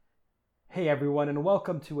Hey everyone, and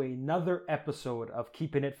welcome to another episode of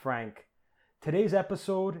Keeping It Frank. Today's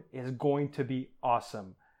episode is going to be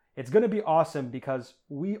awesome. It's going to be awesome because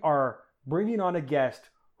we are bringing on a guest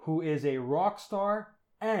who is a rock star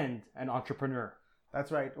and an entrepreneur.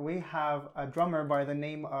 That's right. We have a drummer by the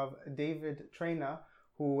name of David Trena,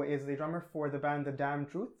 who is the drummer for the band The Damn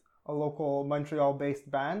Truth, a local Montreal-based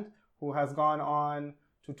band who has gone on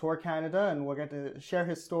to tour Canada, and we're going to share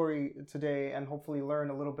his story today and hopefully learn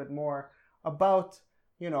a little bit more about,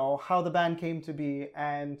 how the band came to be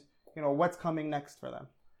and, what's coming next for them.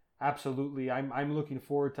 Absolutely. I'm looking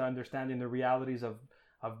forward to understanding the realities of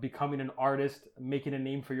becoming an artist, making a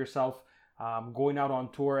name for yourself, going out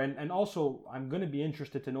on tour. And also, I'm going to be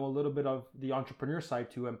interested to know a little bit of the entrepreneur side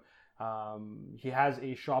to him. He has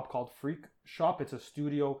a shop called Freak Shop. It's a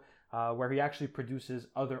studio where he actually produces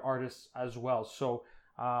other artists as well. So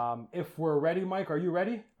if we're ready, Mike, are you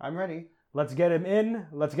ready? I'm ready. Let's get him in.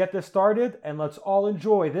 Let's get this started. And let's all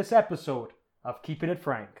enjoy this episode of Keeping It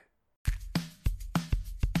Frank.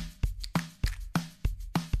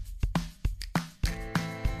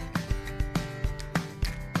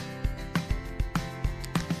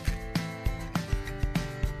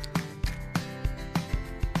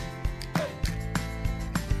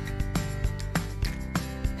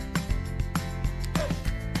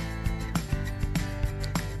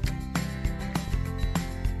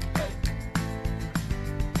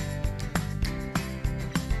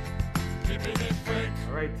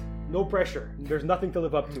 No pressure. There's nothing to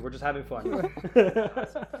live up to. We're just having fun.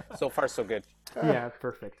 So far, so good. Yeah,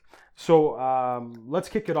 perfect. So let's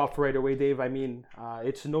kick it off right away, Dave. I mean,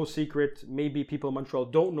 it's no secret. Maybe people in Montreal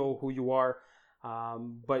don't know who you are,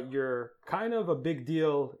 but you're kind of a big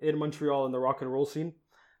deal in Montreal in the rock and roll scene.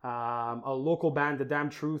 A local band, The Damn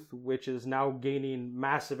Truth, which is now gaining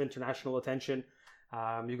massive international attention.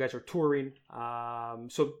 You guys are touring.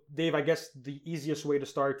 So, Dave, I guess the easiest way to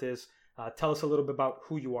start is tell us a little bit about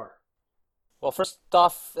who you are. Well, first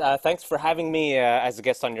off, thanks for having me as a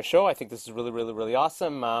guest on your show. I think this is really, really, really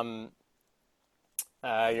awesome.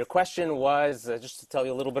 Your question was, just to tell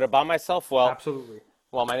you a little bit about myself. Well, absolutely.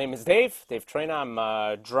 Well, my name is Dave Trena. I'm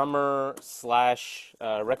a drummer slash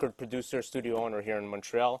record producer, studio owner here in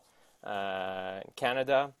Montreal,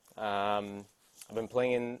 Canada. I've been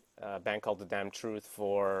playing in a band called The Damn Truth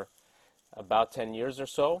for about 10 years or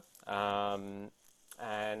so.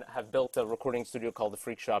 And have built a recording studio called the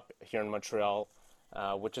Freak Shop here in Montreal,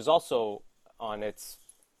 which is also on its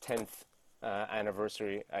 10th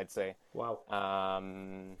anniversary, I'd say. Wow.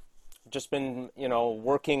 Just been,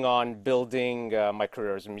 working on building my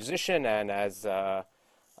career as a musician and as an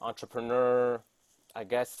entrepreneur, I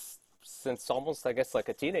guess, since almost, like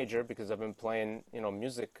a teenager, because I've been playing,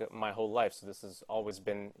 music my whole life. So this has always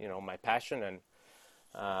been, my passion and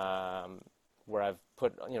where I've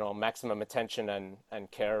put, maximum attention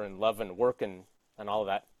and care and love and work and all of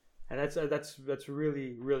that. And that's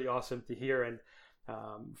really, really awesome to hear. And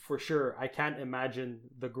for sure, I can't imagine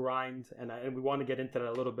the grind. And we want to get into that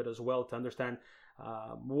a little bit as well to understand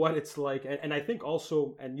what it's like. And I think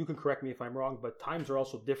also, and you can correct me if I'm wrong, but times are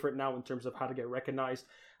also different now in terms of how to get recognized,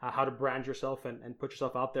 how to brand yourself and put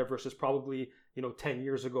yourself out there versus probably, 10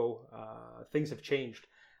 years ago. Things have changed.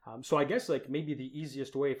 So I guess maybe the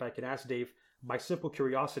easiest way, if I can ask Dave, my simple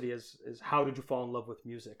curiosity is how did you fall in love with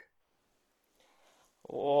music?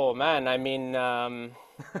 Oh man, I mean,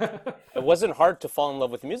 it wasn't hard to fall in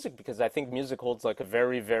love with music because I think music holds a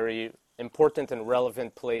very, very important and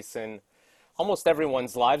relevant place in almost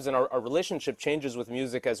everyone's lives, and our relationship changes with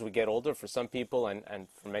music as we get older. For some people and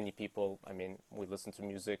for many people, I mean, we listen to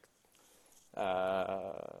music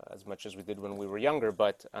as much as we did when we were younger,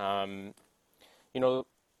 but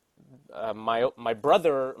my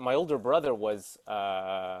older brother was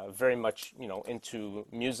very much into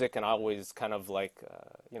music, and I always kind of I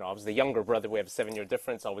was the younger brother. We have a 7-year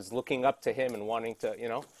difference. I was looking up to him and wanting to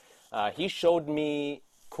he showed me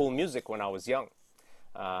cool music when I was young.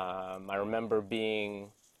 I remember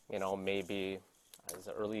being maybe as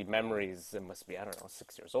early memories, it must be, I don't know,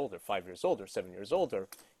 6 years old or 5 years old or 7 years old, or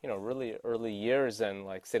really early years, and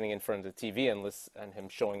sitting in front of the TV and him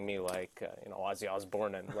showing me Ozzy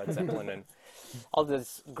Osbourne and Led Zeppelin and all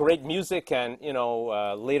this great music. And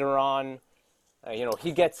later on,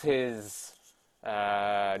 he gets his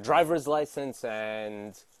driver's license,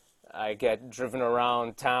 and I get driven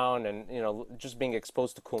around town, and just being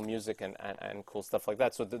exposed to cool music and cool stuff like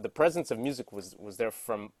that. So the presence of music was there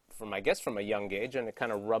from I guess from a young age, and it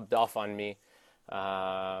kind of rubbed off on me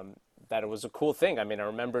that it was a cool thing. I mean, I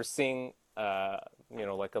remember seeing a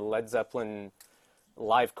Led Zeppelin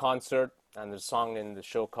live concert, and there's a song in the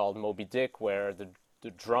show called Moby Dick where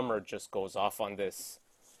the drummer just goes off on this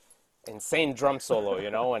insane drum solo,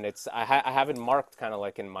 and I have it marked kind of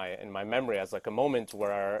like in my memory as like a moment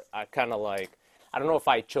where I kind of like, I don't know if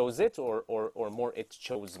I chose it or more it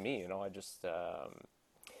chose me, I just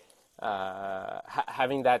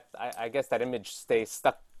having that, I guess that image stay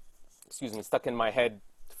stuck, stuck in my head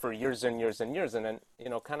for years and years and years. And then,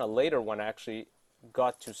 kind of later when I actually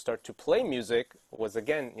got to start to play music was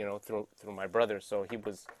again, through my brother. So he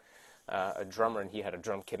was a drummer and he had a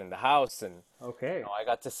drum kit in the house. And Okay. I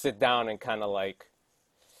got to sit down and kind of like,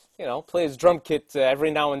 play his drum kit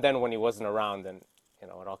every now and then when he wasn't around. And, it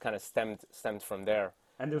all kind of stemmed from there.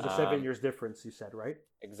 And there's a 7 years difference, you said, right?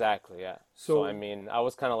 Exactly, yeah. So, So I mean, I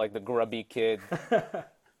was kind of like the grubby kid,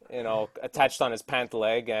 attached on his pant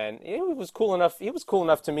leg, and he was cool enough. He was cool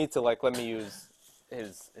enough to me to like let me use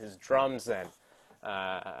his drums, and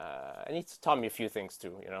he taught me a few things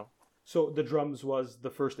too. So the drums was the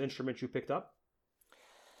first instrument you picked up?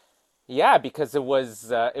 Yeah, because it was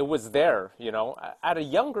there. At a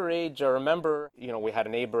younger age, I remember, we had a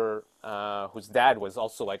neighbor whose dad was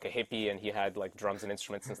also like a hippie, and he had like drums and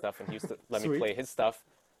instruments and stuff, and he used to let me Sweet. play his stuff.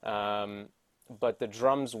 But the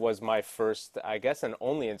drums was my first, I guess, and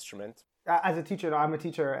only instrument. As a teacher, I'm a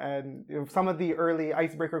teacher, and some of the early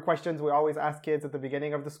icebreaker questions we always ask kids at the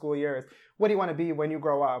beginning of the school year is, what do you want to be when you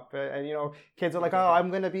grow up? And kids are like, oh,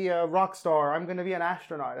 I'm going to be a rock star, I'm going to be an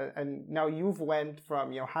astronaut. And now you've went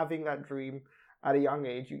from having that dream at a young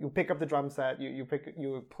age, you pick up the drum set,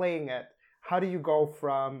 you're playing it. How do you go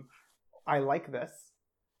from I like this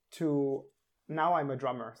to now I'm a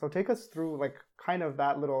drummer? So take us through like kind of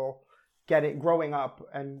that little growing up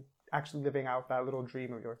and actually living out that little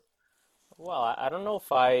dream of yours. Well, I don't know if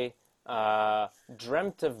I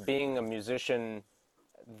dreamt of being a musician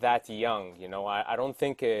that young. I don't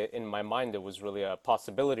think in my mind it was really a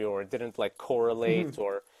possibility, or it didn't like correlate,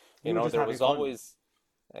 or You were just there having was fun. always,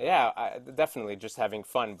 yeah, definitely just having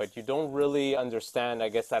fun. But you don't really understand, I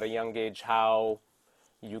guess, at a young age how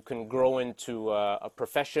you can grow into a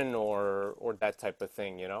profession or that type of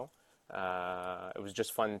thing. It was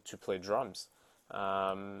just fun to play drums.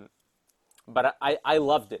 But I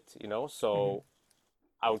loved it. So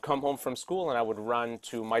I would come home from school and I would run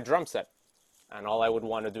to my drum set. And all I would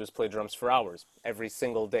want to do is play drums for hours every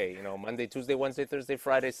single day. Monday, Tuesday, Wednesday, Thursday,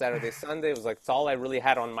 Friday, Saturday, Sunday. It was like, it's all I really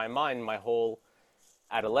had on my mind my whole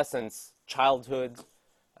adolescence, childhood.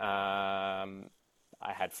 I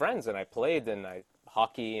had friends and I played and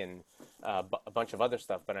hockey and a bunch of other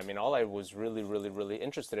stuff. But I mean, all I was really, really, really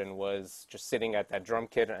interested in was just sitting at that drum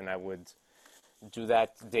kit, and I would do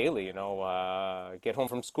that daily, get home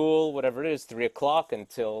from school, whatever it is, 3 o'clock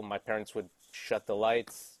until my parents would shut the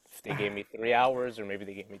lights. If they gave me 3 hours, or maybe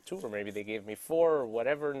they gave me 2, or maybe they gave me 4, or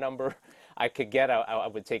whatever number I could get, I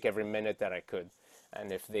would take every minute that I could.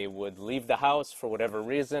 And if they would leave the house for whatever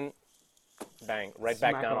reason, bang, right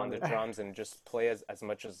back Smack down on on the it. drums and just play as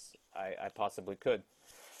much as I possibly could.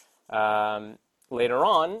 Later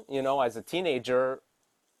on, as a teenager,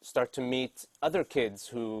 start to meet other kids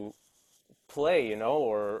who play,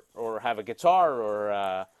 or have a guitar,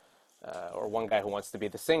 or one guy who wants to be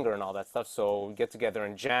the singer and all that stuff. So we get together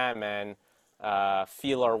and jam and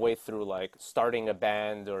feel our way through like starting a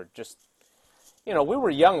band, or just, we were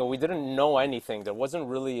young and we didn't know anything. There wasn't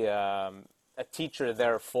really a teacher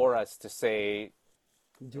there for us to say,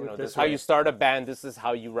 Do it this this is how way. you start a band, this is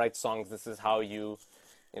how you write songs, this is how we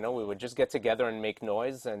would just get together and make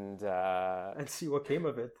noise and And see what came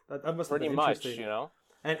of it. That must have pretty been much, interesting.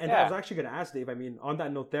 And I Yeah. was actually going to ask Dave. I mean, on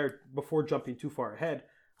that note, there, before jumping too far ahead,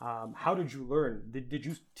 how did you learn? Did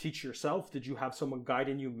you teach yourself? Did you have someone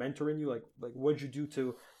guiding you, mentoring you? Like what did you do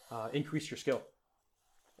to increase your skill?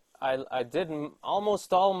 I did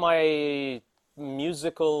almost all my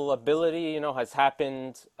musical ability, has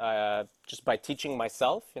happened just by teaching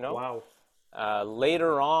myself. Wow.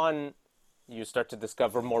 Later on, you start to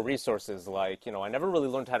discover more resources. Like, I never really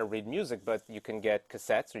learned how to read music, but you can get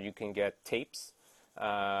cassettes or you can get tapes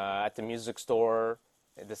at the music store.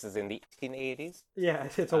 This is in the 1880s. Yeah,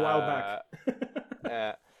 it's a while back.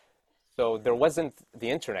 Uh, so there wasn't the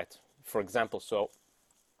internet, for example. So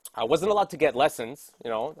I wasn't allowed to get lessons.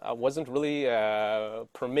 I wasn't really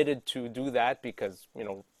permitted to do that because,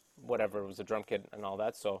 whatever, it was a drum kit and all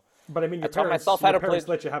that. So But I mean, I taught myself how your to play. parents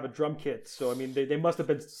let you have a drum kit, so I mean, they must have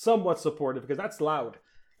been somewhat supportive because that's loud.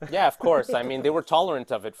 Yeah, of course. I mean, they were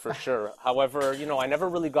tolerant of it for sure. However, I never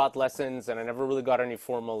really got lessons and I never really got any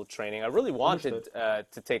formal training. I really wanted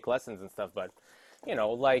to take lessons and stuff, but,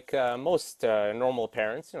 like most normal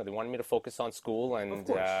parents, they wanted me to focus on school Of and,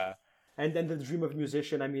 course. And then the dream of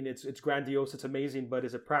musician, I mean, it's grandiose, it's amazing, but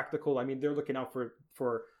is it practical? I mean, they're looking out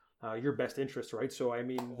for your best interest, right? So I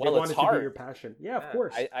mean, they Well, want it's it to be hard. your passion. Yeah, of Yeah,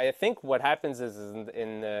 course. I think what happens is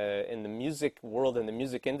in the music world, in the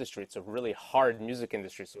music industry, it's a really hard music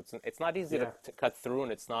industry. So it's not easy Yeah. to cut through,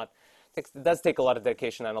 and it does take a lot of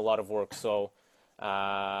dedication and a lot of work. So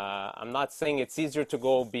I'm not saying it's easier to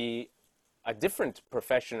go be a different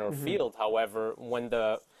profession or Hmm. field. However, when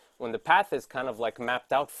the path is kind of like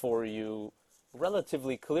mapped out for you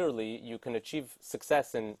relatively clearly, you can achieve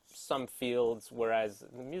success in some fields. Whereas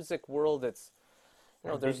in the music world, there's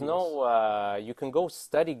Ambiguous. no, you can go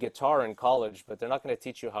study guitar in college, but they're not going to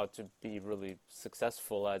teach you how to be really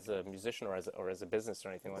successful as a musician or as a business or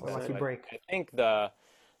anything like It's a that. lucky So I, break. I think the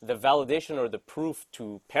validation or the proof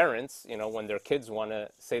to parents, when their kids want to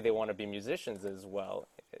say they want to be musicians as well,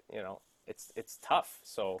 it's tough.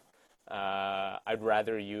 So I'd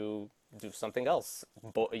rather you do something else,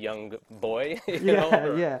 young boy, Yeah,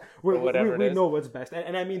 or, yeah. or whatever it We is. know what's best,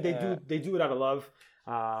 and I mean Yeah. they do it out of love.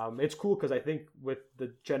 It's cool because I think with the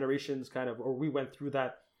generations kind of, or we went through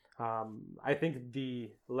that. I think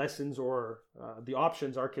the lessons or the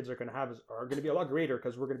options our kids are going to have are going to be a lot greater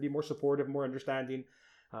because we're going to be more supportive, more understanding.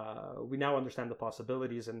 We now understand the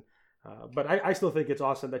possibilities, and but I still think it's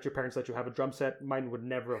awesome that your parents let you have a drum set. Mine would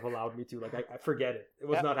never have allowed me to. Like I forget it. It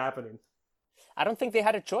was Yeah. not happening. I don't think they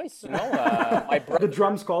had a choice. My The brother.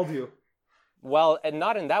 drums called you. Well, and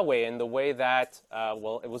not in that way, in the way that,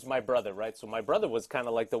 well, it was my brother, right? So my brother was kind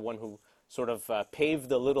of like the one who sort of paved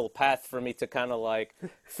the little path for me to kind of like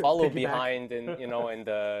follow Piggyback. behind and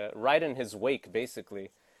ride in his wake,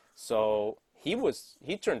 basically. So he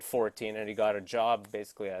turned 14 and he got a job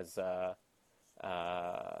basically as a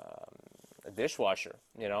dishwasher.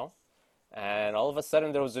 And all of a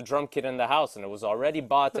sudden there was a drum kit in the house and it was already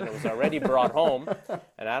bought and it was already brought home.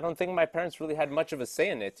 And I don't think my parents really had much of a say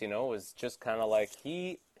in it. It was just kind of like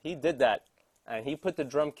he did that and he put the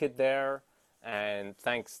drum kit there, and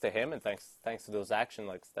thanks to him and thanks to those action,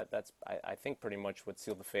 like that's I think pretty much what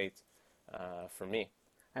sealed the fate for me.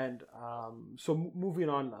 And so moving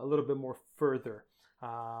on a little bit more further.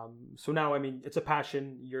 So now, I mean, it's a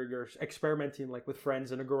passion. You're experimenting like with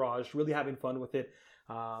friends in a garage, really having fun with it,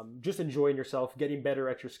 just enjoying yourself, getting better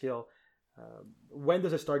at your skill. When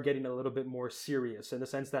does it start getting a little bit more serious in the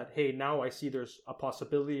sense that, hey, now I see there's a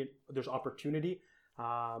possibility, there's opportunity.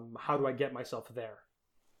 How do I get myself there?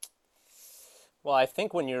 Well, I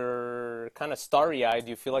think when you're kind of starry-eyed,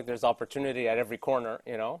 you feel like there's opportunity at every corner.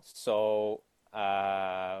 So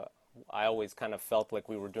I always kind of felt like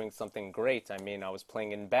we were doing something great. I mean, I was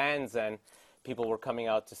playing in bands and people were coming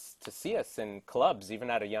out to see us in clubs, even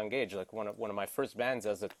at a young age. Like one of my first bands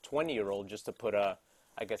as a 20-year-old, just to put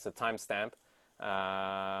I guess a timestamp.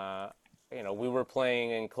 We were playing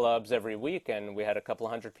in clubs every week, and we had a couple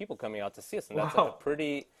of hundred people coming out to see us, and that's like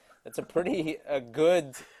Wow. that's a pretty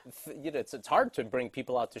good. It's hard to bring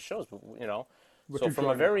people out to shows, But So you're from a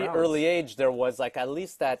drawing very crowds. early age, there was like at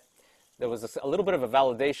least that there was a little bit of a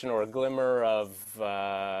validation or a glimmer of,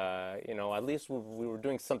 at least we were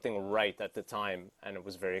doing something right at the time, and it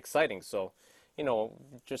was very exciting. So,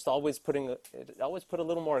 just always always put a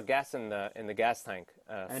little more gas in the gas tank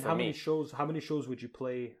And for me. how many shows would you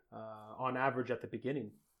play on average at the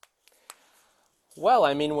beginning? Well,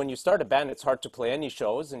 I mean, when you start a band, it's hard to play any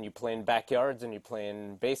shows, and you play in backyards, and you play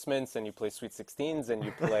in basements, and you play Sweet 16s, and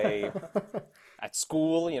you play at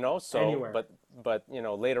school. So, Anywhere. but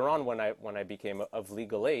later on, when I became of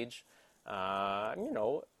legal age,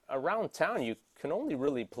 around town you can only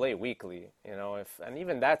really play weekly. And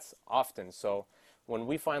even that's often. So, when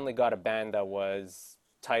we finally got a band that was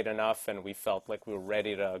tight enough, and we felt like we were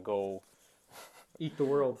ready to Eat the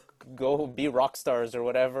world. go be rock stars or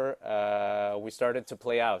whatever, we started to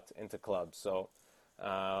play out into clubs. So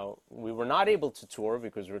we were not able to tour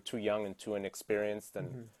because we were too young and too inexperienced,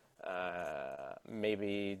 and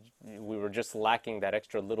maybe we were just lacking that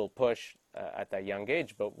extra little push at that young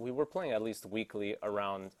age. But we were playing at least weekly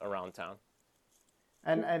around town.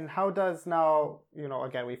 And how does now,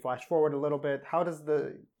 again, we flash forward a little bit. How does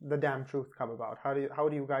the Damn Truth come about? How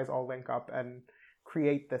do you guys all link up and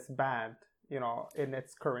create this band, in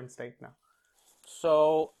its current state now?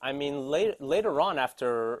 So, I mean, later on,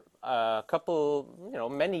 after a couple,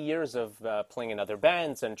 many years of playing in other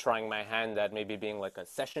bands and trying my hand at maybe being like a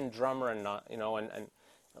session drummer and not, and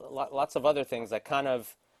lots of other things, that kind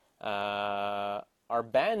of, our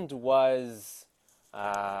band was,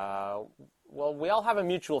 well, we all have a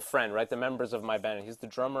mutual friend, right? The members of my band. He's the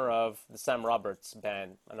drummer of the Sam Roberts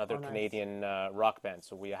band, another Oh, nice. Canadian rock band.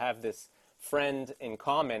 So we have this friend in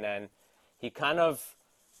common, and he kind of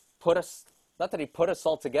put us, not that he put us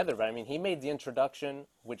all together, but I mean, he made the introduction,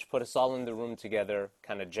 which put us all in the room together,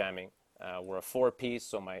 kind of jamming. We're a four-piece,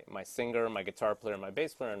 so my singer, my guitar player, my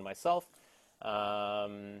bass player, and myself.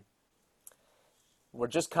 Um, we're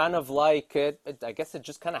just kind of like I guess it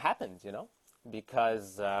just kind of happened,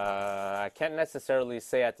 because I can't necessarily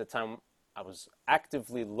say at the time I was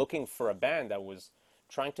actively looking for a band. I was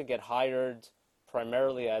trying to get hired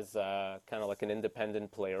primarily as kind of like an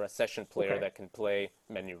independent player, a session player Okay. that can play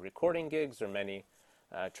many recording gigs or many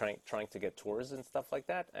trying to get tours and stuff like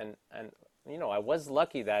that. And I was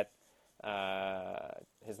lucky that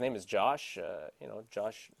his name is Josh.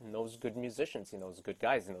 Josh knows good musicians. He knows good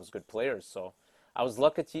guys. He knows good players. So I was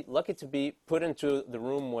lucky to be put into the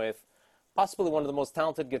room with possibly one of the most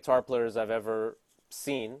talented guitar players I've ever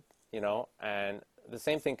seen. And the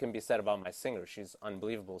same thing can be said about my singer. She's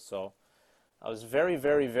unbelievable. So I was very,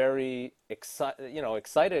 very, very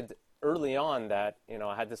excited early on that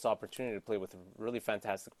I had this opportunity to play with really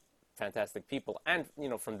fantastic people. And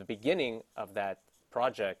from the beginning of that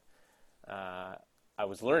project, I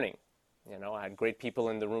was learning. I had great people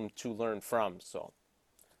in the room to learn from. So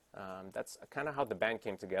that's kind of how the band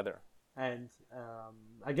came together. And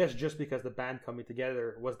I guess just because the band coming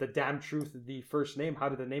together, was the Damn Truth the first name? How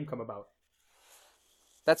did the name come about?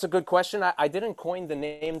 That's a good question. I didn't coin the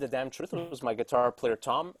name The Damn Truth. It was my guitar player,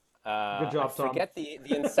 Tom. Good I job, Tom. forget the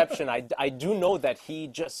inception. I do know that he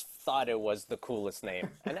just thought it was the coolest name.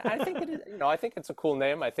 And I think it is, I think it's a cool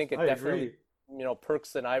name. I think it I definitely, agree.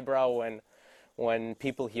 perks an eyebrow when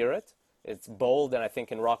people hear it. It's bold, and I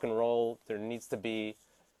think in rock and roll, there needs to be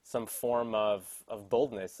some form of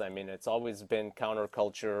boldness. I mean, it's always been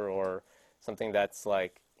counterculture or something that's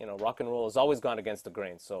like, rock and roll has always gone against the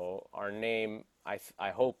grain. So our name, I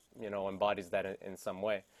hope, embodies that in some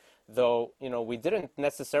way. Though, we didn't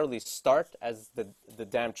necessarily start as the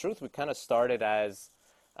Damn Truth. We kind of started as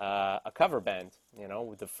a cover band.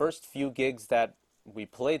 With the first few gigs that we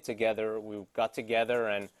played together, we got together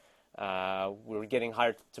and we were getting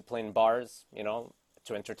hired to play in bars,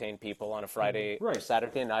 to entertain people on a Friday or Right.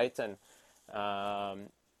 Saturday night. And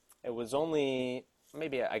it was only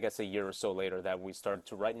maybe, I guess, a year or so later that we started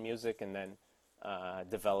to write music and then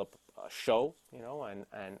develop a show,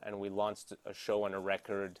 and we launched a show and a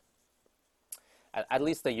record at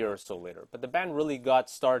least a year or so later. But the band really got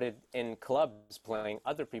started in clubs playing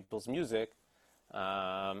other people's music.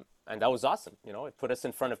 And that was awesome. It put us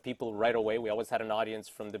in front of people right away. We always had an audience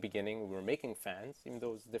from the beginning. We were making fans, even though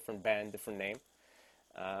it was a different band, different name.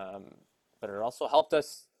 But it also helped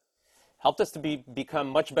us to become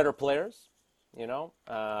much better players.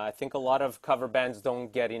 I think a lot of cover bands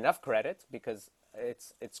don't get enough credit because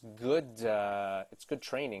it's good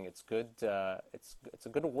training. It's a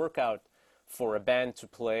good workout for a band to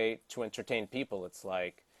play to entertain people. It's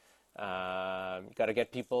like you got to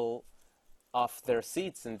get people off their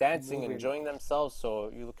seats and dancing, Moving. enjoying themselves.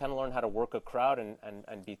 So you kind of learn how to work a crowd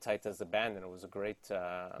and be tight as a band. And it was a great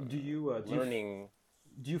learning.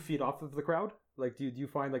 Do you feed off of the crowd? Like, do you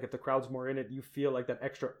find like if the crowd's more in it, you feel like that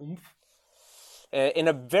extra oomph? In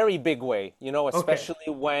a very big way, especially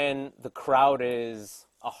when the crowd is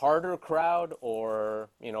a harder crowd or,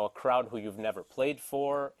 a crowd who you've never played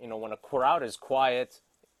for. When a crowd is quiet,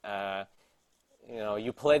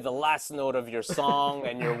 you play the last note of your song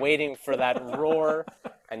and you're waiting for that roar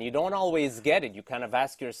and you don't always get it. You kind of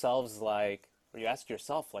ask yourself, like,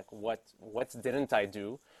 what didn't I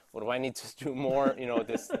do? What do I need to do more,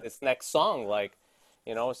 this next song? Like,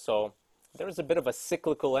 so there was a bit of a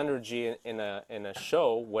cyclical energy in a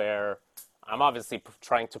show where I'm obviously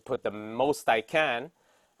trying to put the most I can,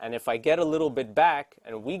 and if I get a little bit back,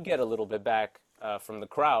 and we get a little bit back from the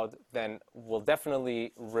crowd, then we'll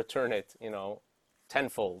definitely return it,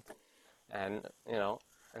 tenfold, and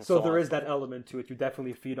and So so there on. is that element to it. You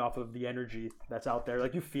definitely feed off of the energy that's out there.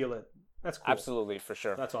 Like you feel it. That's cool. Absolutely, for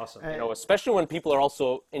sure. That's awesome. Especially when people are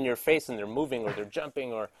also in your face and they're moving or they're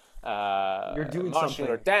jumping or You're doing moshing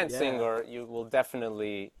or something. dancing, Yeah. or you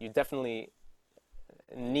definitely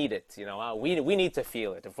need it. We need to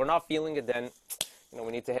feel it. If we're not feeling it, then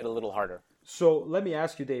we need to hit a little harder. So let me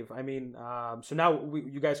ask you, Dave. I mean, so now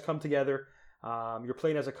you guys come together. You're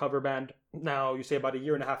playing as a cover band. Now you say about a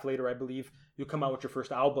year and a half later, I believe, you come out with your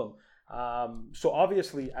first album. So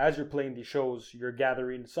obviously, as you're playing these shows, you're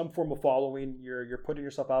gathering some form of following. You're putting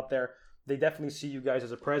yourself out there. They definitely see you guys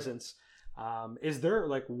as a presence. Is there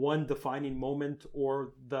like one defining moment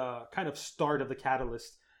or the kind of start of the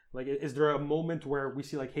catalyst? Like, is there a moment where we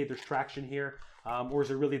see like, hey, there's traction here, or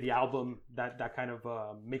is it really the album that kind of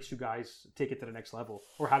makes you guys take it to the next level,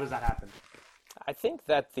 or how does that happen? I think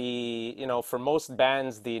that for most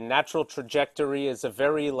bands, the natural trajectory is a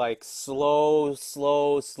very like slow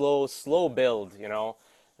build,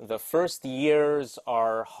 The first years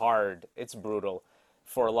are hard. It's brutal.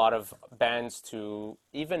 for a lot of bands to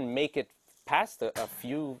even make it past a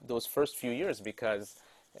few those first few years, because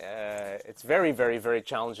it's very, very, very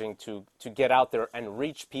challenging to get out there and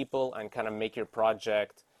reach people and kind of make your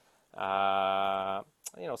project.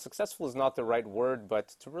 Successful is not the right word, but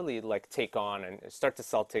to really like take on and start to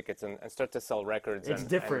sell tickets and start to sell records It's and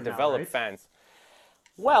different now, develop right? fans.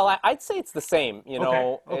 Well, I'd say it's the same.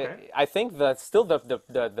 Okay. I think that still the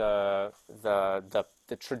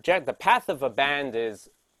path of a band is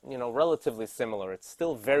relatively similar. It's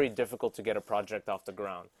still very difficult to get a project off the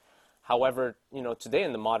ground. However, today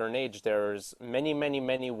in the modern age, there's many, many,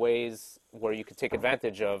 many ways where you could take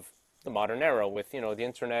advantage of the modern era with the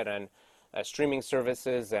internet and streaming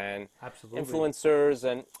services and Absolutely. influencers,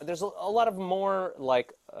 and there's a lot of more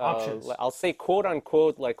like Options. I'll say quote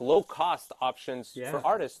unquote like low cost options Yeah. for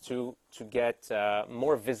artists to get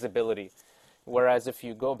more visibility. Whereas if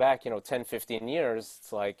you go back 10, 15 years,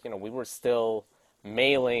 it's like we were still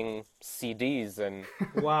mailing CDs and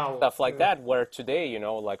Wow. stuff like that, where today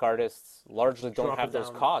like artists largely don't Drop have it those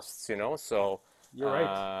down. costs, so You're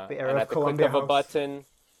right. The era and of at the click Columbia of a House. button,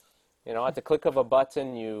 at the click of a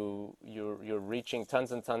button, you're reaching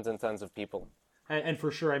tons and tons and tons of people. And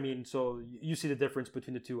for sure, I mean, so you see the difference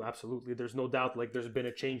between the two. Absolutely, there's no doubt. Like, there's been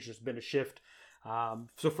a change, there's been a shift.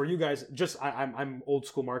 So for you guys, I'm old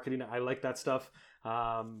school marketing. I like that stuff.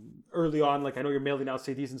 Early on, like I know you're mailing out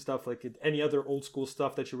CDs and stuff. Like any other old school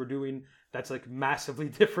stuff that you were doing, that's like massively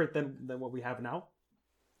different than what we have now.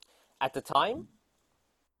 At the time,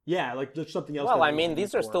 Yeah, like there's something else. well, that I we mean, used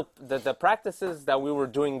these are before. still the practices that we were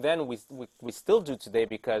doing then. We still do today,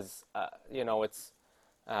 because it's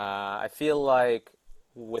I feel like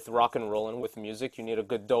with rock and roll and with music, you need a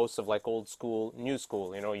good dose of like old school, new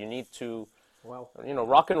school. You need to. Wow.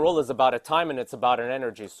 Rock and roll is about a time and it's about an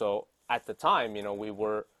energy. So at the time, we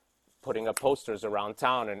were putting up posters around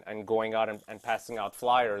town and going out and passing out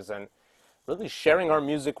flyers and really sharing our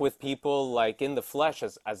music with people like in the flesh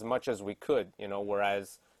as much as we could,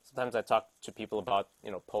 whereas sometimes I talk to people about,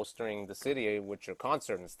 postering the city with your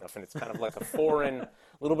concert and stuff. And it's kind of like a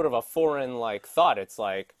little bit of a foreign like thought. It's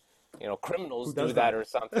like, criminals do does that that? or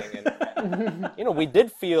something. And, we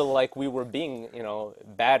did feel like we were being,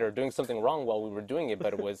 bad or doing something wrong while we were doing it,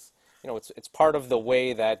 but it was, it's part of the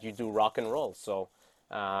way that you do rock and roll. So,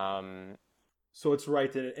 So it's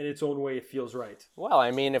right in its own way. It feels right. well,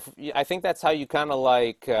 I mean, I think that's how you kind of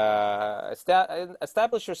like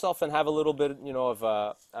establish yourself and have a little bit,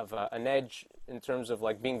 of an edge in terms of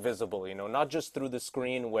like being visible, not just through the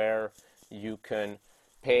screen where you can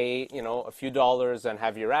pay, a few dollars and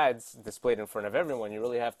have your ads displayed in front of everyone. You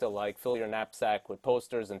really have to like fill your knapsack with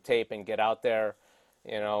posters and tape and get out there,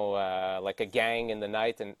 like a gang in the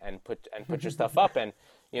night and put your stuff up. And,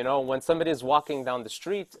 when somebody is walking down the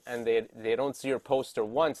street and they don't see your poster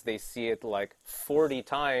once, they see it like 40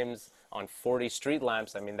 times on 40 street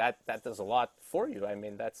lamps. I mean, that does a lot for you. I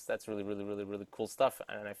mean, that's really, really, really, really cool stuff.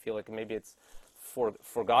 And I feel like maybe it's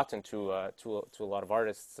forgotten to a lot of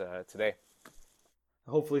artists today.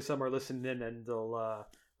 Hopefully, some are listening in and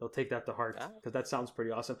they'll take that to heart, Yeah. because that sounds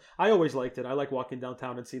pretty awesome. I always liked it. I like walking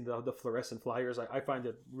downtown and seeing the fluorescent flyers. I find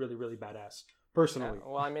it really, really badass personally.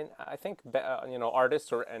 Well, I mean, I think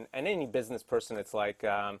artists and any business person, it's like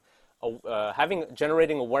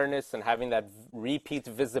generating awareness and having that repeat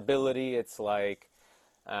visibility. It's like,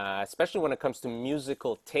 especially when it comes to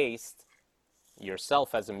musical taste,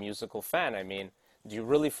 yourself as a musical fan. I mean, do you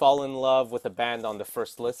really fall in love with a band on the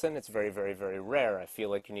first listen? It's very, very, very rare. I feel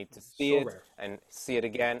like you need to see So it rare. and see it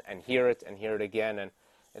again and hear it again, and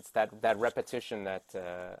it's that repetition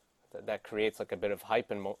that creates like a bit of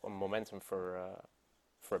hype and momentum for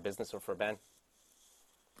a business or for a band.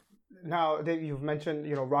 Now that you've mentioned,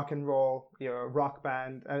 rock and roll, you're a rock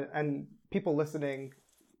band, and people listening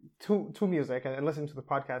to music and listening to the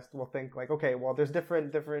podcast will think like, okay, well, there's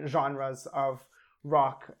different genres of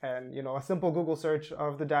rock, and a simple Google search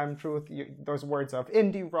of The Damn Truth, there's words of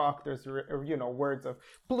indie rock, there's words of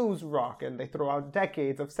blues rock, and they throw out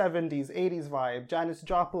decades of 70s, 80s vibe, Janis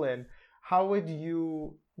Joplin. How would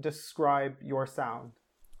you describe your sound?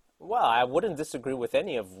 Well, I wouldn't disagree with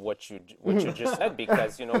any of what you just said,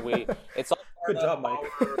 because it's all part Good job, of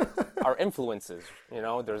Mike. our influences.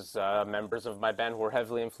 There's members of my band who are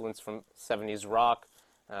heavily influenced from 70s rock.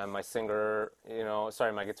 My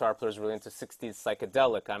guitar player is really into 60s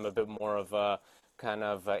psychedelic. I'm a bit more of a kind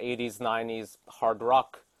of 80s, 90s hard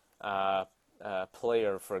rock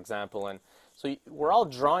player, for example. And so we're all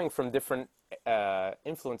drawing from different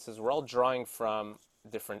influences. We're all drawing from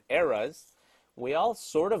different eras. We all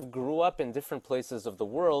sort of grew up in different places of the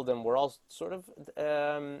world, and we're all sort of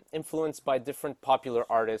influenced by different popular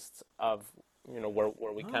artists of,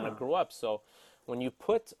 where we kind of grew up. So when you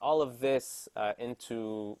put all of this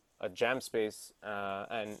into a jam space,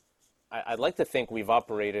 and I'd like to think we've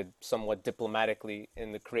operated somewhat diplomatically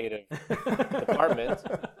in the creative department.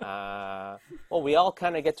 Well, we all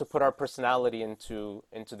kind of get to put our personality into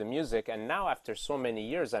the music, and now after so many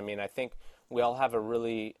years, I mean, I think we all have a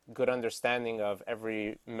really good understanding of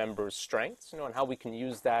every member's strengths, and how we can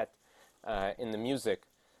use that in the music.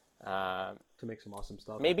 To make some awesome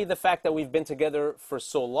stuff. Maybe the fact that we've been together for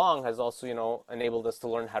so long has also, enabled us to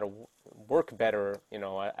learn how to work better,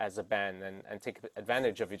 as a band and take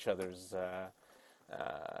advantage of each other's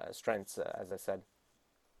strengths, as I said.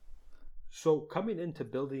 So coming into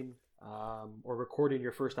building or recording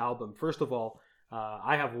your first album, first of all,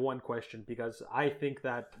 I have one question because I think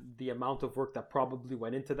that the amount of work that probably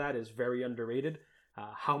went into that is very underrated.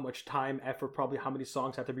 How much time, effort, probably how many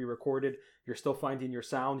songs had to be recorded. You're still finding your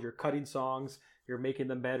sound, you're cutting songs, you're making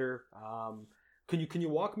them better. Can you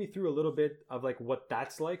walk me through a little bit of like what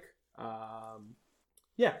that's like?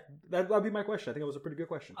 Yeah, that'd be my question. I think it was a pretty good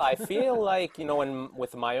question. I feel like,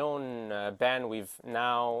 with my own band, we've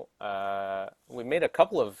made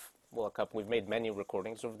we've made many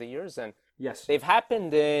recordings over the years, and yes, they've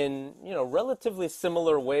happened in, relatively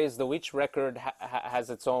similar ways, though each record has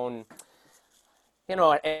its own,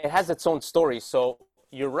 it has its own story. So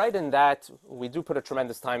you're right in that we do put a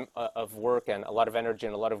tremendous time of work and a lot of energy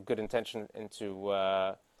and a lot of good intention into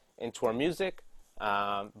our music.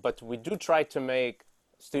 But we do try to make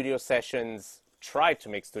studio sessions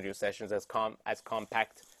as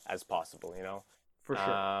compact as possible, For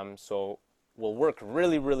sure. So we'll work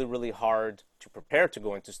really, really, really hard to prepare to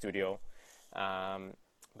go into studio.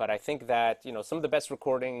 But I think that, some of the best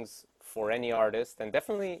recordings for any artist, and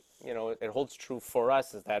definitely, it holds true for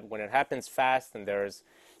us, is that when it happens fast and there's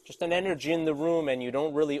just an energy in the room and you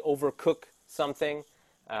don't really overcook something,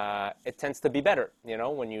 it tends to be better,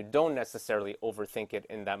 when you don't necessarily overthink it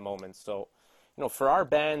in that moment. So, for our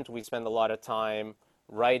band, we spend a lot of time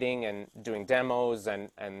writing and doing demos and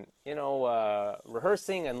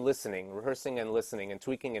rehearsing and listening and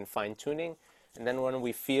tweaking and fine-tuning. And then when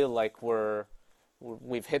we feel like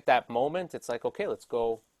we've hit that moment, it's like, okay, let's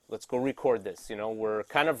go record this. We're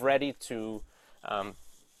kind of ready to,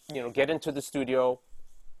 get into the studio,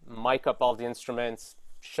 mic up all the instruments,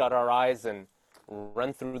 shut our eyes, and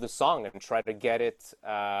run through the song and try to get it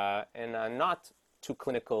in a not too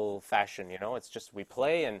clinical fashion. It's just we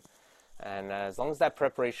play, and as long as that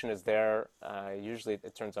preparation is there, usually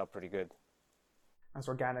it turns out pretty good. As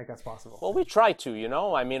organic as possible. Well, we try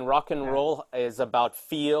to, I mean, rock and roll is about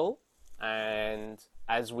feel, and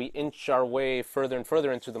as we inch our way further and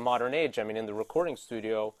further into the modern age, I mean, in the recording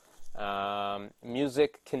studio,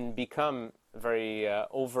 music can become very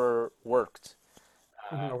overworked.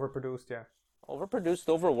 Overproduced, yeah. Overproduced,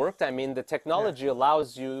 overworked. I mean, the technology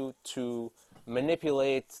allows you to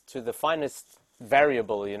manipulate to the finest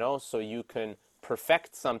variable, so you can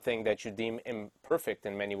perfect something that you deem imperfect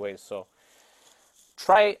in many ways. So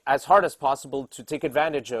try as hard as possible to take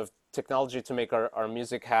advantage of technology to make our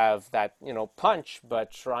music have that, punch,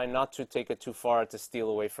 but try not to take it too far to steal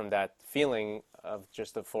away from that feeling of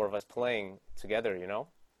just the four of us playing together,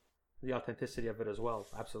 The authenticity of it as well.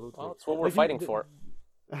 Absolutely. Well, it's what we're fighting for.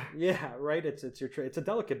 Yeah, right. It's a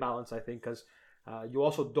delicate balance, I think, because you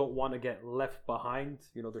also don't want to get left behind.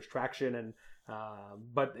 There's traction, and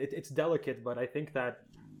but it's delicate. But I think that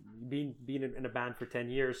being in a band for 10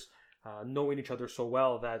 years, knowing each other so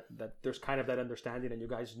well that there's kind of that understanding, and you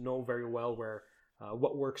guys know very well where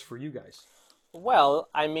what works for you guys. Well,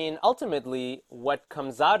 I mean, ultimately, what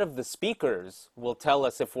comes out of the speakers will tell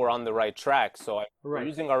us if we're on the right track. So we're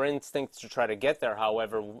using our instincts to try to get there.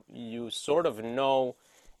 However, you sort of know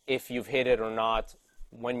if you've hit it or not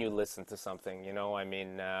when you listen to something, I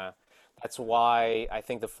mean, that's why I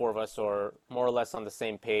think the four of us are more or less on the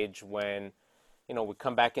same page when, we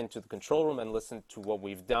come back into the control room and listen to what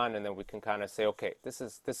we've done, and then we can kind of say, okay, this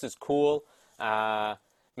is cool.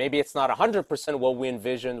 Maybe it's not 100% what we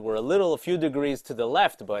envisioned. We're a few degrees to the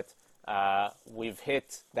left, but we've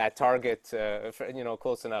hit that target,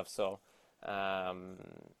 close enough. So,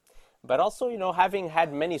 but also, having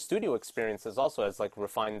had many studio experiences also has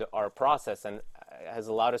refined our process and has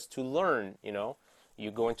allowed us to learn.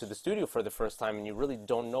 You go into the studio for the first time and you really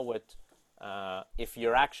don't know what if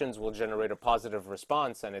your actions will generate a positive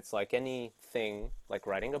response. And it's like anything, like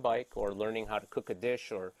riding a bike or learning how to cook a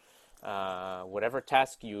dish or whatever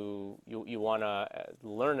task you want to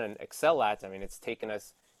learn and excel at. I mean, it's taken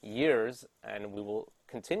us years, and we will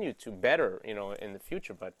continue to better, in the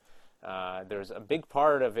future. But there's a big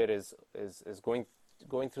part of it is going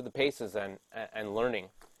through the paces and learning,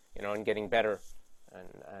 and getting better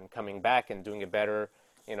and coming back and doing it better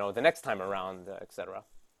the next time around, etc.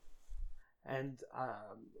 And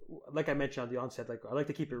like I mentioned on the onset, like I like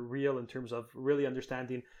to keep it real in terms of really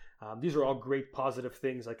understanding. These are all great positive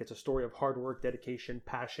things. Like it's a story of hard work, dedication,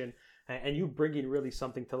 passion, and you bringing really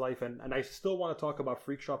something to life. And I still want to talk about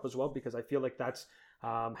Freak Shop as well because I feel like that's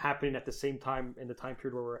happening at the same time in the time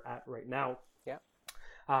period where we're at right now. Yeah.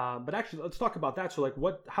 But actually, let's talk about that. So, like,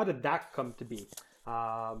 how did that come to be?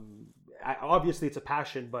 Obviously, it's a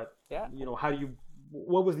passion, but Yeah.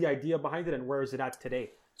 what was the idea behind it, and where is it at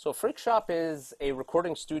today? So Freak Shop is a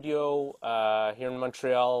recording studio here in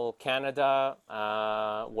Montreal, Canada,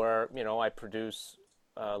 where I produce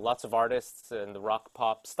lots of artists in the rock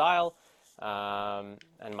pop style,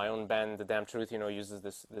 and my own band, The Damn Truth, uses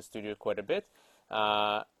this studio quite a bit.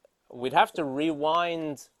 We'd have to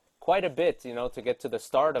rewind quite a bit, to get to the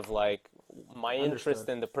start of like my interest Understood.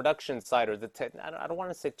 in the production side or I don't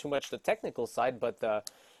want to say too much the technical side, but the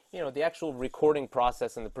actual recording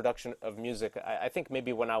process and the production of music. I think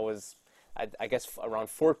maybe when I was, I guess around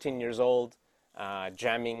 14 years old,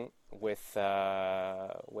 jamming with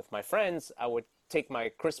my friends, I would take my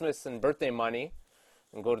Christmas and birthday money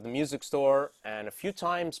and go to the music store, and a few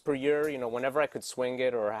times per year, whenever I could swing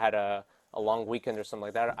it or had a long weekend or something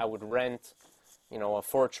like that, I would rent, a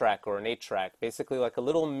 4-track or an 8-track, basically like a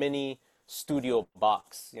little mini studio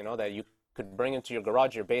box, that you could bring into your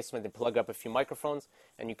garage, your basement, and plug up a few microphones,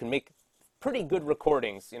 and you can make pretty good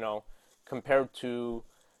recordings, compared to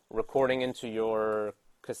recording into your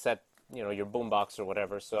cassette, your boombox or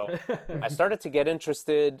whatever. So I started to get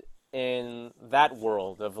interested in that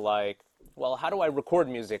world of like, well, how do I record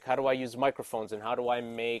music? How do I use microphones? And how do I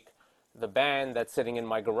make the band that's sitting in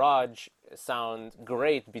my garage sound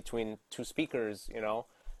great between two speakers,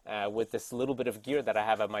 with this little bit of gear that I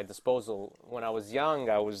have at my disposal. When I was young,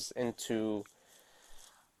 I was into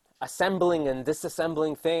assembling and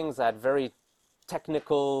disassembling things. I had very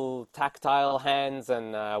technical, tactile hands,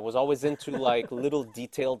 and was always into like little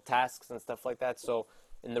detailed tasks and stuff like that. So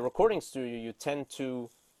in the recording studio, you tend to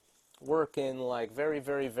work in like very,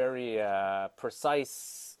 very, very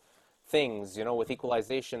precise things, with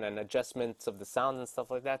equalization and adjustments of the sound and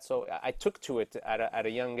stuff like that. So I took to it at a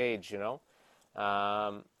young age,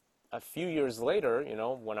 a few years later,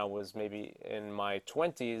 when I was maybe in my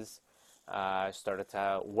 20s, I started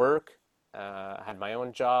to work, had my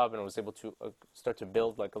own job, and was able to start to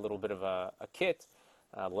build like a little bit of a kit.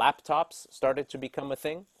 Laptops started to become a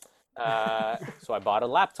thing. So I bought a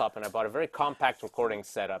laptop, and I bought a very compact recording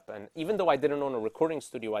setup. And even though I didn't own a recording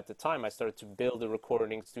studio at the time, I started to build a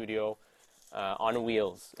recording studio on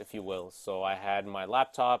wheels, if you will. So I had my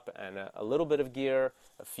laptop and a little bit of gear,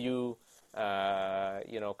 a few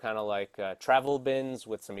kind of like travel bins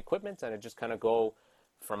with some equipment, and it just kind of go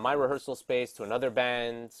from my rehearsal space to another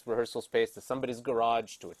band's rehearsal space to somebody's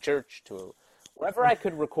garage to a church to wherever I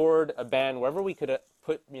could record a band, wherever we could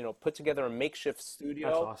put together a makeshift studio.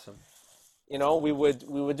 That's awesome. We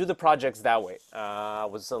would do the projects that way. I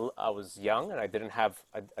was young and I didn't have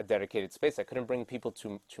a dedicated space. I couldn't bring people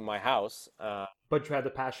to my house. But you had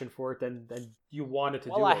the passion for it, and you wanted to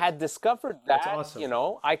do it. Well, I had discovered that, That's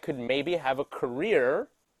awesome. I could maybe have a career,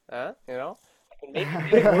 I could maybe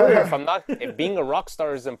have a career if being a rock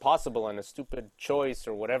star is impossible and a stupid choice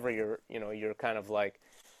or whatever, you're kind of like,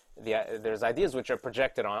 there's ideas which are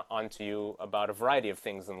projected onto you about a variety of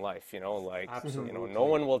things in life, like, Absolutely. no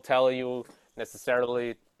one will tell you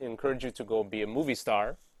necessarily encourage you to go be a movie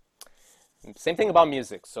star. Same thing about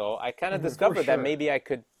music. So I kind of discovered that sure. maybe I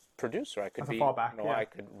could produce, or I could As a be, fallback, yeah. I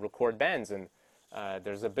could record bands, and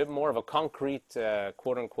there's a bit more of a concrete,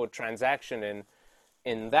 quote unquote, transaction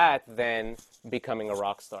in that than becoming a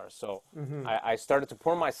rock star. So I started to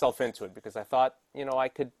pour myself into it because I thought, I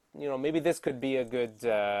could, maybe this could be a good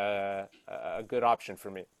option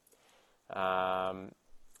for me.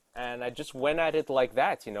 And I just went at it like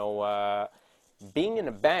that, being in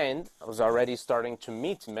a band, I was already starting to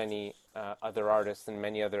meet many other artists and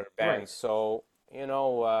many other bands. Right. So,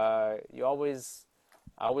 I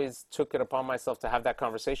always took it upon myself to have that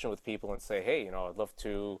conversation with people and say, hey, I'd love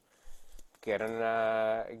to get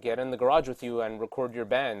in the garage with you and record your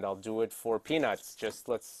band. I'll do it for peanuts. Just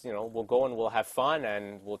let's, we'll go and we'll have fun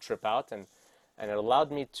and we'll trip out. And it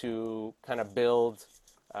allowed me to kind of build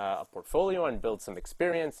a portfolio and build some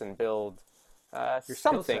experience and build Your skill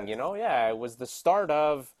something, set. Yeah, it was the start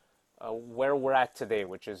of where we're at today,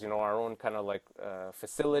 which is, our own kind of like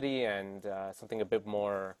facility and something a bit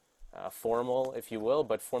more formal, if you will.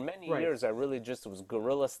 But for many Right. years, it was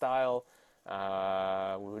guerrilla style.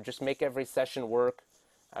 We would just make every session work.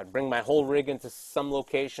 I'd bring my whole rig into some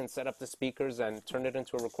location, set up the speakers, and turn it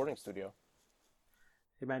into a recording studio.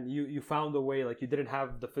 hey man, you found a way. Like you didn't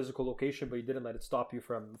have the physical location, but you didn't let it stop you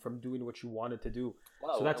from doing what you wanted to do. So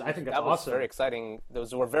Well, that's I think that's that was awesome. very exciting.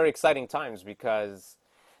 Those were very exciting times because,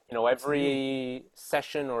 It's new. every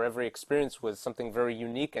session or every experience was something very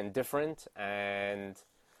unique and different. And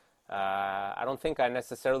I don't think I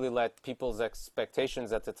necessarily let people's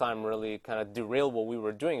expectations at the time really kind of derail what we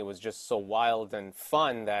were doing. It was just so wild and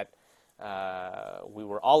fun that we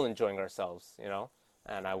were all enjoying ourselves.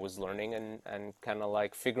 And I was learning and kind of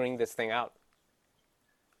like figuring this thing out.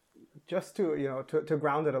 Just to to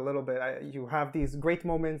ground it a little bit, you have these great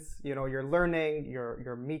moments. You're learning,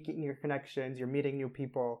 you're making your connections, you're meeting new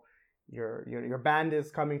people. Your band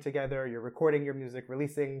is coming together. You're recording your music,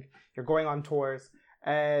 releasing. You're going on tours,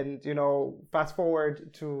 and fast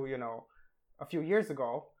forward to a few years ago,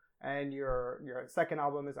 and your second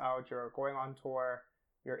album is out. You're going on tour.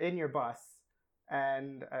 You're in your bus,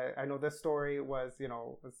 and I know this story was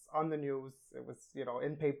on the news. It was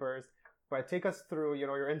in papers. But take us through,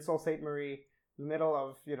 you're in Sault Ste. Marie, middle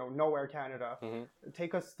of, nowhere, Canada. Hmm.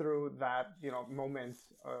 Take us through that, moment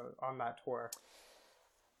on that tour.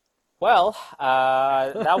 Well,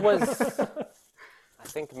 that was, I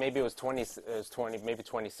think maybe maybe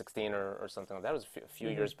 2016 or something like that. It was a few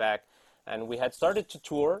years back. And we had started to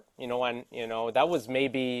tour, and, that was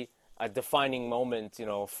maybe a defining moment,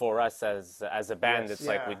 for us as a band. Yes, It's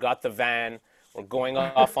like we yeah. got the van, we're going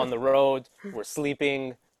off on the road, we're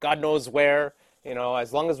sleeping, God knows where,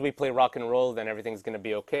 as long as we play rock and roll, then everything's going to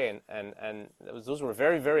be okay. And those were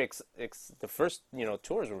very, very, the first,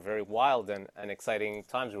 tours were very wild and exciting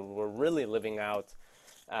times. We were really living out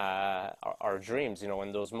our dreams,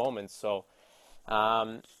 in those moments. So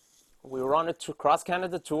we were on a cross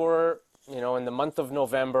Canada tour, in the month of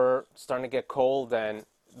November, starting to get cold, and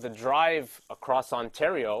the drive across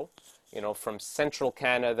Ontario, from central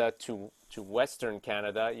Canada to Western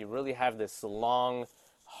Canada, you really have this long,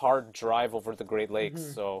 hard drive over the Great Lakes.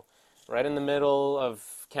 So right in the middle of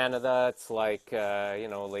Canada, it's like,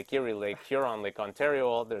 Lake Erie, Lake Huron, Lake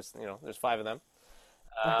Ontario. There's five of them.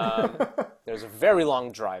 There's a very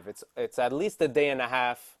long drive. It's at least a day and a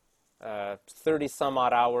half, 30 some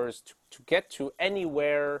odd hours to get to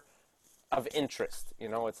anywhere of interest.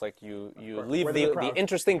 It's like you leave Where there's a the crowd.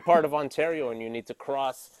 interesting part of Ontario and you need to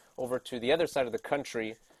cross over to the other side of the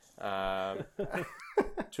country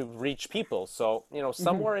to reach people. So,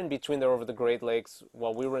 somewhere in between there over the Great Lakes,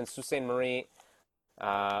 while we were in Sault Ste. Marie,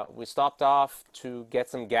 we stopped off to get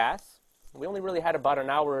some gas. We only really had about an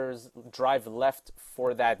hour's drive left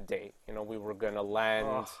for that day. We were going to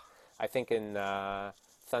land, I think, in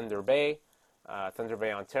Thunder Bay,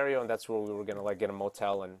 Ontario, and that's where we were going to get a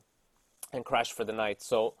motel and crash for the night.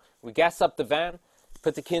 So we gas up the van,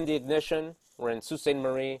 put the key in the ignition. We're in Sault Ste.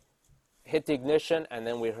 Marie, hit the ignition, and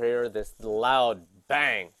then we hear this loud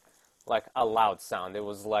bang, like a loud sound. It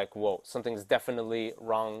was like, whoa, something's definitely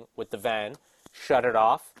wrong with the van. Shut it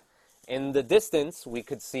off. In the distance, we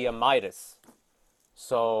could see a Midas.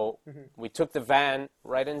 So we took the van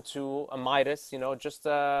right into a Midas, just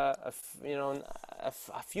a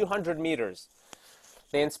few hundred meters.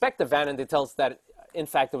 They inspect the van and they tell us that, in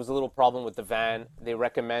fact, there was a little problem with the van. They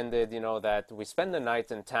recommended, that we spend the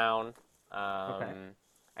night in town Okay.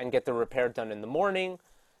 and get the repair done in the morning.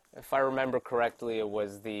 If I remember correctly, it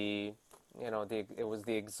was the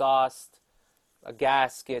exhaust, a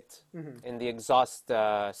gasket in the exhaust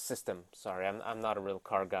system. Sorry, I'm not a real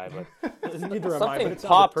car guy, but Neither am I, but something it sounded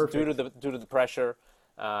popped perfect. due to the pressure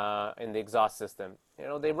in the exhaust system.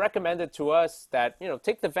 They recommended to us that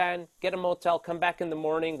take the van, get a motel, come back in the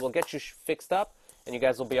morning. We'll get you fixed up, and you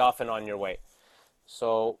guys will be off and on your way.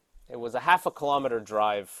 So it was a half a kilometer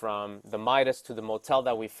drive from the Midas to the motel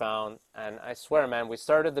that we found, and I swear, man, we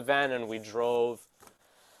started the van and we drove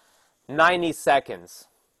 90 seconds.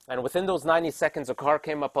 And within those 90 seconds, a car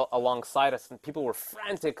came up alongside us, and people were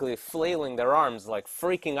frantically flailing their arms, like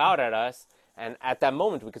freaking out at us. And at that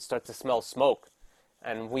moment, we could start to smell smoke.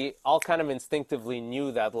 And we all kind of instinctively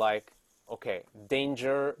knew that, like, okay,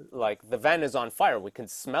 danger, like the van is on fire. We can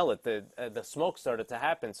smell it. The smoke started to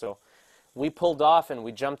happen. So we pulled off and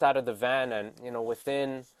we jumped out of the van, and,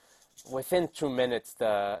 within 2 minutes,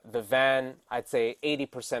 the van, I'd say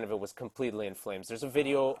 80% of it was completely in flames. There's a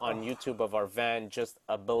video on YouTube of our van just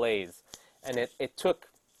ablaze. And it took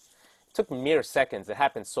mere seconds. It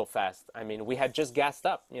happened so fast. I mean, we had just gassed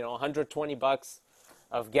up, $120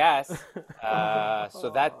 of gas. So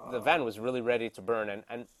that the van was really ready to burn.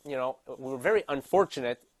 And we were very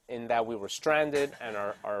unfortunate in that we were stranded and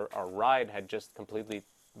our ride had just completely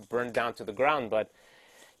burned down to the ground. But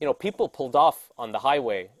people pulled off on the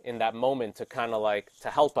highway in that moment to kind of to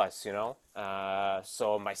help us,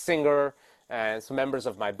 So my singer and some members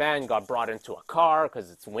of my band got brought into a car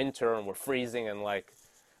because it's winter and we're freezing, and like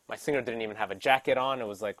my singer didn't even have a jacket on. It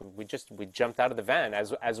was like we jumped out of the van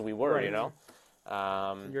as we were, Right. you know.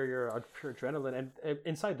 You're pure adrenaline. And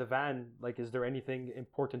inside the van, like, is there anything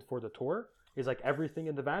important for the tour? Is like everything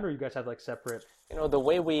in the van, or you guys have like separate? You know, the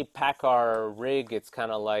way we pack our rig, it's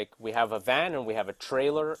kind of like we have a van and we have a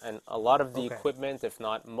trailer, and a lot of the Okay. equipment, if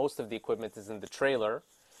not most of the equipment, is in the trailer.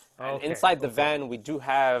 And Okay, inside the okay. van, we do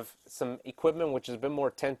have some equipment which is a bit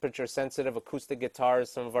more temperature sensitive, acoustic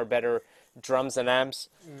guitars, some of our better drums and amps,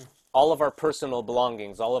 all of our personal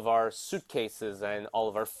belongings, all of our suitcases, and all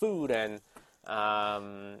of our food, and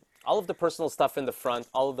all of the personal stuff in the front,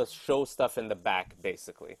 all of the show stuff in the back,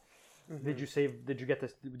 basically. Did you save? Did you get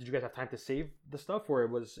this? Did you guys have time to save the stuff, or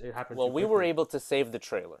it happened? Well, too we were quickly? able to save the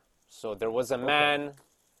trailer. So there was a man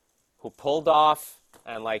who pulled off,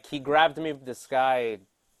 and like he grabbed me. This guy,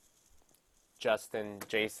 Jason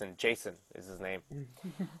is his name.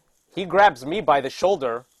 He grabs me by the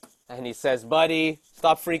shoulder, and he says, "Buddy,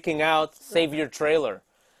 stop freaking out. Save your trailer.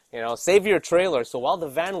 You know, save your trailer." So while the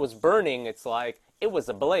van was burning, it's like it was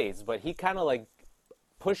ablaze. But he kind of like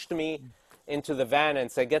pushed me into the van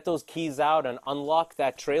and said, "Get those keys out and unlock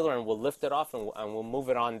that trailer, and we'll lift it off, and we'll move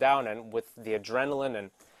it on down." And with the adrenaline,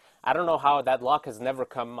 and I don't know how that lock has never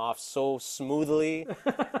come off so smoothly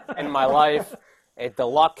in my life. The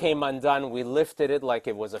lock came undone. We lifted it like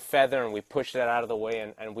it was a feather, and we pushed it out of the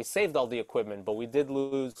way, and we saved all the equipment. But we did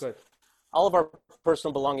lose Good. all of our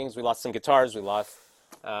personal belongings. We lost some guitars. We lost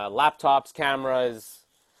laptops, cameras.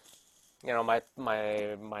 You know, my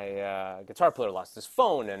guitar player lost his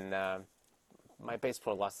phone, and my bass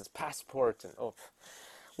player lost his passport, and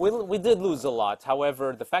we did lose a lot.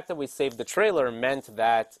 However, the fact that we saved the trailer meant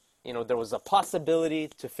that, you know, there was a possibility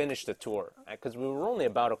to finish the tour, because we were only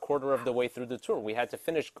about a quarter of the way through the tour. We had to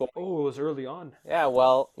finish going. Oh, it was early on. Yeah,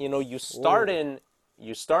 well, you know, you start in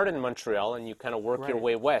Montreal and you kind of work your Right.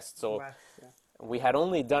 way west. So West, yeah. we had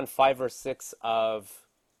only done 5 or 6 of,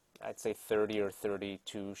 I'd say 30 or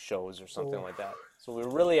 32 shows or something like that. So we were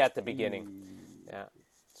really at the beginning. Yeah.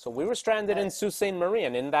 So we were stranded in Sault Ste. Marie,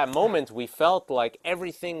 and in that moment, we felt like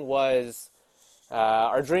everything was,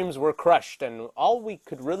 our dreams were crushed, and all we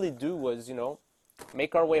could really do was, you know,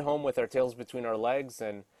 make our way home with our tails between our legs,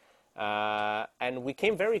 and we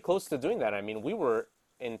came very close to doing that. I mean, we were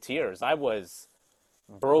in tears. I was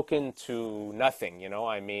broken to nothing, you know.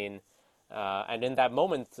 I mean, and in that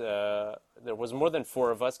moment, there was more than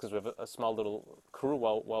 4 of us because we have a small little crew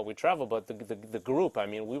while we travel. But the group, I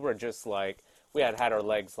mean, we were just like, we had our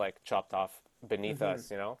legs like chopped off beneath us,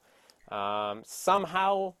 you know.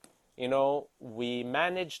 Somehow, you know, we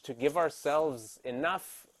managed to give ourselves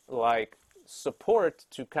enough like support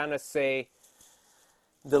to kind of say,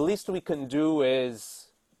 the least we can do is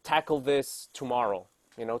tackle this tomorrow.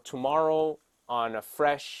 You know, tomorrow on a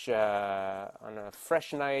fresh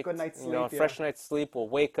night, Good night's you know, a sleep, fresh yeah. night's sleep, we'll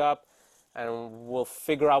wake up and we'll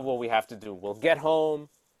figure out what we have to do. We'll get home,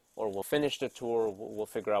 or we'll finish the tour. We'll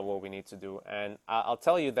figure out what we need to do. And I'll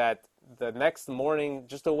tell you that the next morning,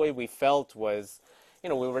 just the way we felt was, you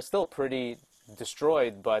know, we were still pretty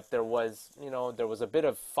destroyed, but there was, you know, there was a bit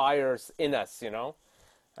of fires in us, you know.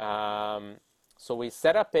 So we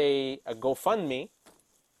set up a GoFundMe,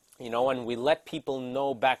 you know, and we let people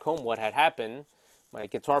know back home what had happened. My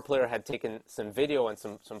guitar player had taken some video and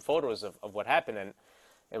some photos of what happened, and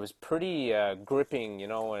it was pretty gripping, you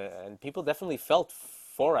know, and people definitely felt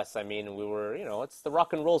for us. I mean, we were, you know, it's the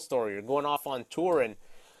rock and roll story. You're going off on tour and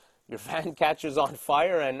your van catches on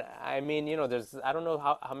fire, and I mean, you know, there's, I don't know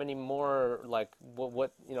how many more, like,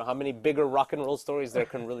 what you know, how many bigger rock and roll stories there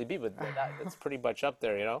can really be, but that's pretty much up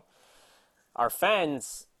there, you know. Our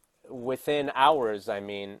fans, within hours, I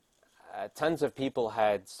mean, tons of people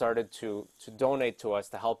had started to donate to us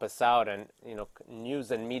to help us out, and, you know,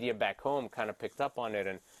 news and media back home kind of picked up on it,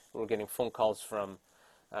 and we were getting phone calls from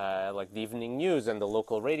like the evening news and the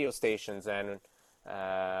local radio stations, and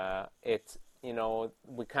it, you know,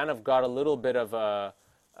 we kind of got a little bit of a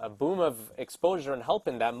boom of exposure and help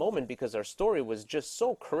in that moment because our story was just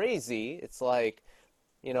so crazy. It's like,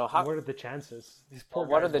 you know, how, What are the chances? These poor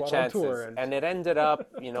what are guys the go out on chances? tour And it ended up,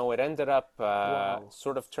 you know, Wow.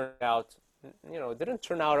 sort of turned out, you know, it didn't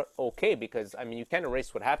turn out okay because, I mean, you can't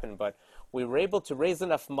erase what happened, but we were able to raise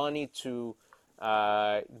enough money to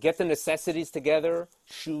get the necessities together,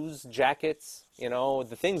 shoes, jackets, you know,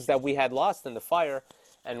 the things that we had lost in the fire,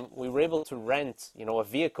 and we were able to rent, you know, a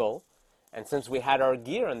vehicle. And since we had our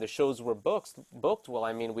gear and the shows were booked, well,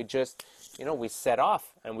 I mean, we just, you know, we set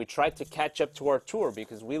off and we tried to catch up to our tour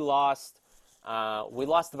because we lost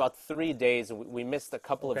about 3 days. We missed a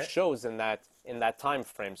couple of Okay. shows in that time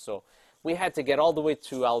frame. So we had to get all the way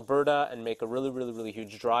to Alberta and make a really, really, really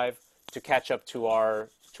huge drive to catch up to our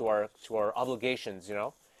obligations, you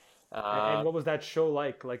know. And what was that show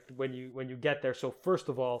like? Like when you get there. So first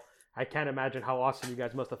of all, I can't imagine how awesome you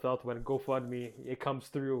guys must have felt when GoFundMe it comes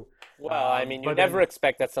through. Well, I mean, you But never then,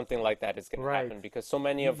 expect that something like that is going to right, happen because so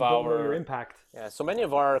many you of don't know your our impact. yeah, so many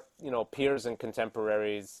of our, peers and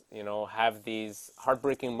contemporaries, have these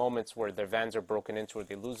heartbreaking moments where their vans are broken into, or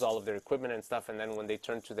they lose all of their equipment and stuff, and then when they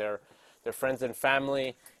turn to their friends and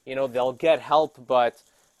family, they'll get help, but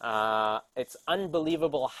it's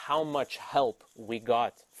unbelievable how much help we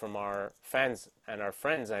got from our fans and our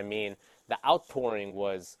friends. I mean, the outpouring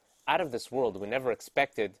was out of this world. We never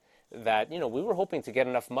expected that. We were hoping to get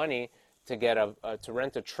enough money to get to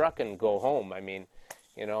rent a truck and go home. I mean,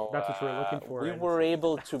 That's what we're looking for. we And were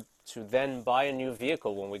able to then buy a new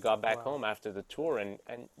vehicle when we got back wow. home after the tour and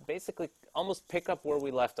basically almost pick up where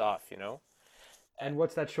we left off. And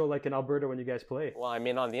what's that show like in Alberta when you guys play? Well, I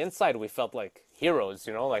mean, on the inside, we felt like heroes,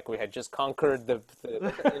 like we had just conquered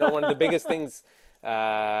one of the biggest things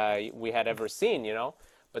we had ever seen.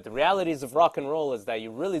 But the realities of rock and roll is that you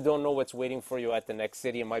really don't know what's waiting for you at the next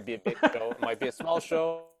city. It might be a big show, it might be a small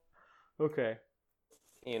show. Okay.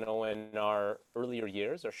 In our earlier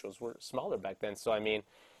years, our shows were smaller back then. So, I mean,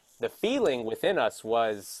 the feeling within us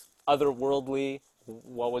was otherworldly.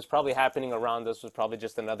 What was probably happening around us was probably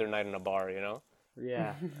just another night in a bar. Yeah.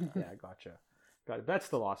 Yeah, gotcha. Got it. That's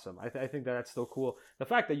still awesome. I think that that's still cool. The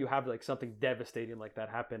fact that you have like something devastating like that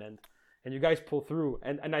happen and you guys pull through.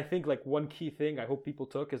 And I think like one key thing I hope people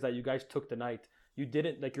took is that you guys took the night. You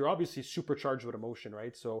didn't like you're obviously supercharged with emotion,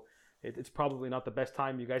 right? So it's probably not the best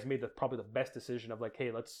time. You guys made probably the best decision of like,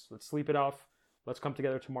 hey, let's sleep it off. Let's come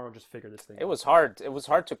together tomorrow and just figure this thing It out. was hard. It was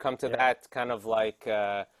hard to come to Yeah. that kind of like,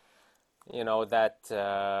 a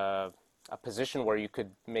position where you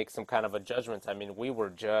could make some kind of a judgment. I mean, we were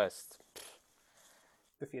just,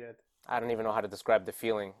 Defeated. I don't even know how to describe the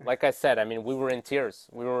feeling. Like I said, I mean, we were in tears.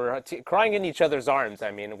 We were crying in each other's arms.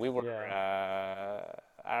 I mean, we were, Yeah.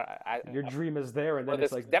 I, Your dream is there, and well, then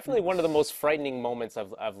it's that's like definitely one of the most frightening moments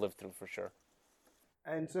I've lived through for sure.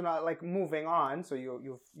 And so now, like moving on, so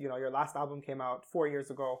your last album came out 4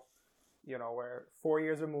 years ago. We're 4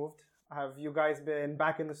 years removed. Have you guys been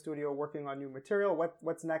back in the studio working on new material?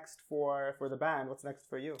 What's next for the band? What's next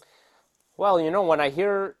for you? Well, when I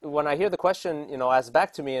hear the question, asked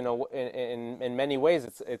back to me in many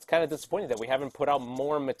ways, it's kind of disappointing that we haven't put out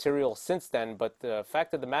more material since then. But the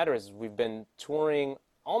fact of the matter is, we've been touring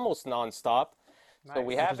almost nonstop, so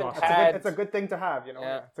we Nice. haven't awesome. had. It's a good thing to have,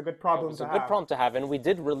 Yeah. It's a good It problem was to a have. good problem to have, and we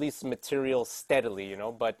did release material steadily,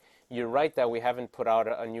 But you're right that we haven't put out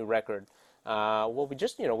a new record. Well, we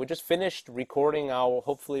just finished recording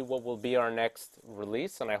hopefully what will be our next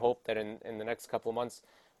release, and I hope that in the next couple of months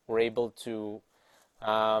we're able to,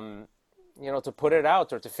 to put it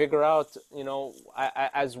out or to figure out,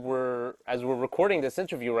 as we're recording this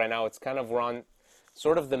interview right now, it's kind of we're on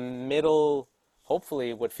sort of the middle,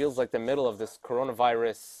 hopefully what feels like the middle of this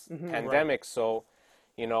coronavirus pandemic. So,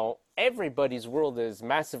 everybody's world is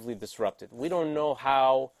massively disrupted. We don't know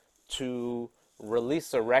how to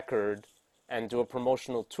release a record and do a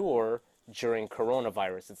promotional tour during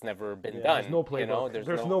coronavirus. It's never been yeah, done. there's no playbook.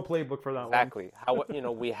 There's no playbook for that one. Exactly.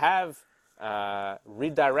 How we have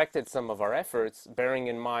redirected some of our efforts, bearing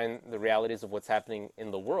in mind the realities of what's happening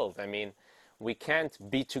in the world. I mean, we can't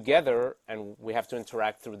be together, and we have to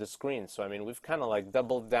interact through the screen. So I mean, we've kind of like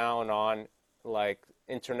doubled down on like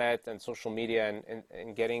internet and social media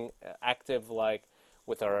and getting active like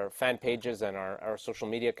with our fan pages and our social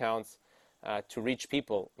media accounts to reach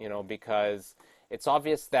people, because it's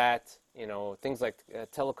obvious that things like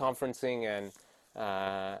teleconferencing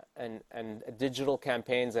and digital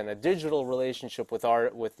campaigns and a digital relationship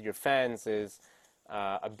with your fans is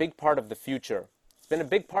a big part of the future. It's been a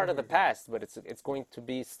big part of the past, but it's going to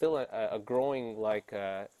be still a growing like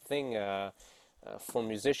thing for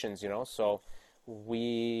musicians, So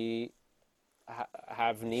we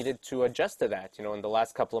have needed to adjust to that, in the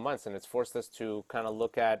last couple of months, and it's forced us to kind of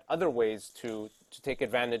look at other ways to take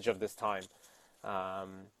advantage of this time.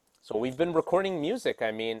 So we've been recording music.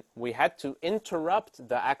 I mean, we had to interrupt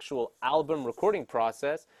the actual album recording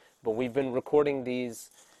process, but we've been recording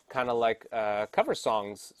these kind of like cover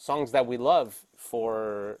songs that we love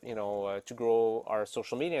for, to grow our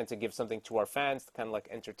social media and to give something to our fans, to kind of like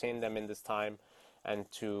entertain them in this time and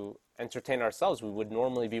to entertain ourselves. We would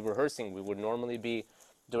normally be rehearsing. We would normally be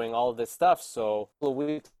doing all of this stuff. So a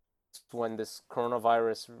week when this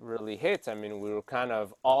coronavirus really hit, I mean, we were kind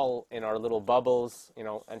of all in our little bubbles,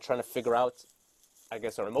 and trying to figure out, I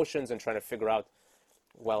guess, our emotions and trying to figure out,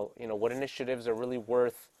 well, what initiatives are really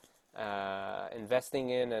worth investing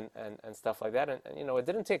in and stuff like that. And you know, it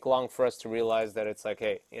didn't take long for us to realize that it's like,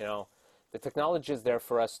 hey, you know, the technology is there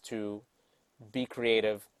for us to be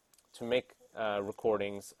creative, to make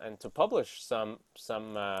recordings, and to publish some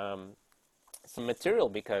material,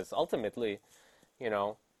 because ultimately, you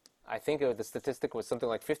know, I think the statistic was something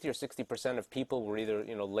like 50 or 60% of people were either,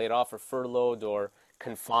 you know, laid off or furloughed or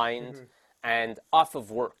confined and off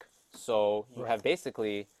of work. So you have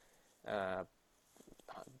basically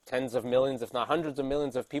tens of millions, if not hundreds of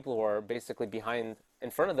millions of people who are basically behind,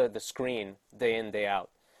 in front of the screen day in, day out.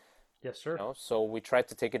 Yes, sir. You know? So we tried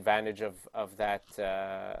to take advantage of that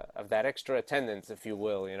extra attendance, if you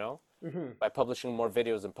will, you know, by publishing more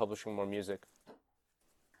videos and publishing more music.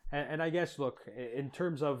 And I guess, look, in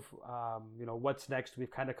terms of, you know, what's next,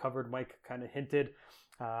 we've kind of covered, Mike kind of hinted.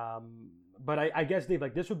 But I guess, Dave,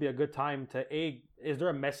 like, this would be a good time to, is there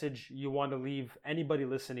a message you want to leave anybody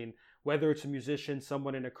listening, whether it's a musician,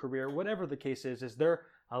 someone in a career, whatever the case is there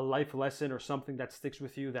a life lesson or something that sticks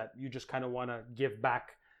with you that you just kind of want to give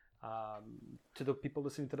back to the people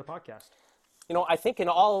listening to the podcast? You know, I think in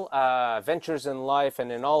all ventures in life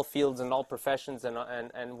and in all fields and all professions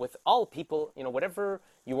and with all people, you know, whatever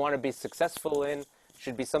you want to be successful in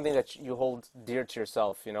should be something that you hold dear to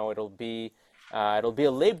yourself. You know, it'll be a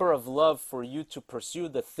labor of love for you to pursue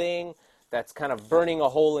the thing that's kind of burning a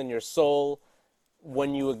hole in your soul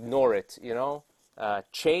when you ignore it, you know.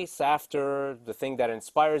 Chase after the thing that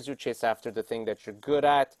inspires you, chase after the thing that you're good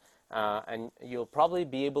at, and you'll probably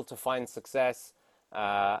be able to find success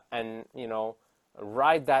and, you know,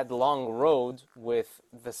 ride that long road with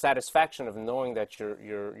the satisfaction of knowing that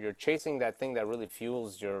you're chasing that thing that really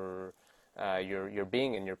fuels your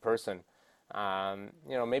being and your person.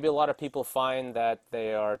 You know, maybe a lot of people find that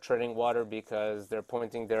they are treading water because they're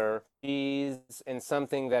pointing their bees in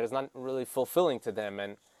something that is not really fulfilling to them,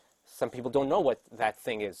 and some people don't know what that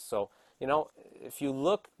thing is. So, you know, if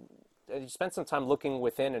you spend some time looking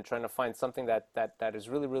within and trying to find something that is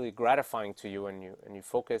really, really gratifying to you, and you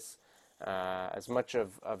focus as much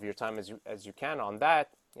of your time as you can on that,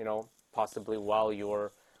 you know, possibly while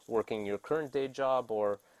you're working your current day job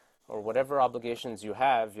or whatever obligations you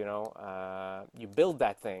have, you know, you build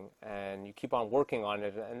that thing and you keep on working on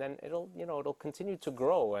it, and then it'll continue to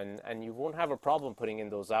grow, and you won't have a problem putting in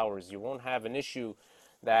those hours. You won't have an issue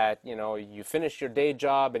that, you know, you finish your day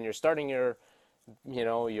job and you're starting your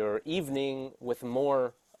evening with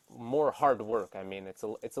more hard work. I mean, it's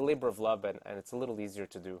a labor of love, and it's a little easier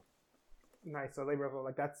to do. Nice. So labor of love,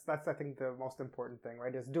 like that's I think the most important thing,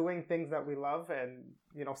 right? Is doing things that we love and,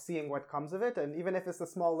 you know, seeing what comes of it. And even if it's the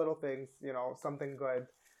small little things, you know, something good,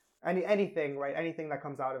 anything, right? Anything that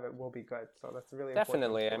comes out of it will be good. So that's really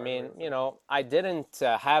definitely important. I mean, you know, I didn't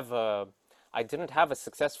have a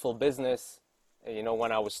successful business, you know,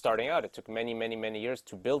 when I was starting out. It took many years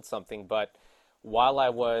to build something, but while I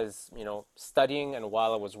was, you know, studying and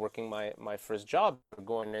while I was working my first job,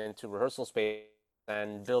 going into rehearsal space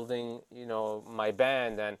and building, you know, my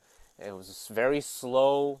band, and it was very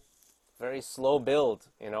slow build,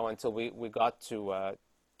 you know, until we got to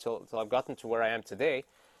till I've gotten to where I am today.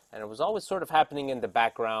 And it was always sort of happening in the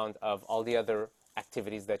background of all the other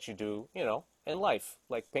activities that you do, you know, in life,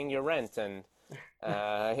 like paying your rent and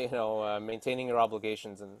you know, maintaining your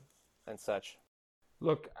obligations and such.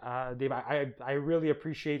 Look, Dave, I really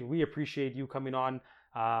we appreciate you coming on.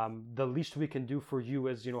 The least we can do for you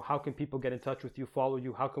is, you know, how can people get in touch with you, follow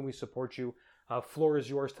you? How can we support you? Floor is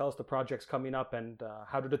yours. Tell us the projects coming up, and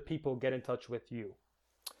how do the people get in touch with you?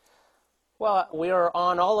 Well, we are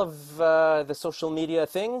on all of the social media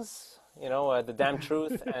things. You know, The Damn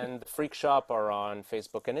Truth and The Freak Shop are on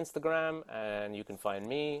Facebook and Instagram, and you can find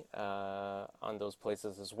me on those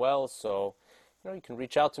places as well. So, you know, you can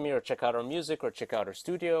reach out to me or check out our music or check out our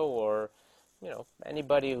studio, or, you know,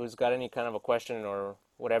 anybody who's got any kind of a question or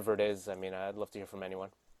whatever it is. I mean, I'd love to hear from anyone.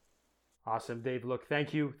 Awesome, Dave. Look,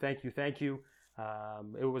 thank you.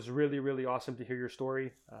 It was really, really awesome to hear your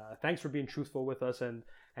story. Thanks for being truthful with us and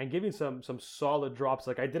giving some solid drops.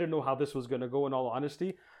 Like, I didn't know how this was going to go, in all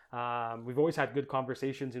honesty. We've always had good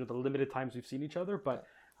conversations, you know, the limited times we've seen each other, but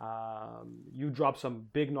you dropped some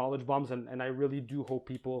big knowledge bombs, and I really do hope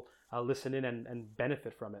people listen in and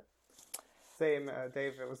benefit from it. Same,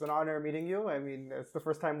 Dave. It was an honor meeting you. I mean, it's the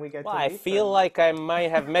first time we get to meet. I feel like I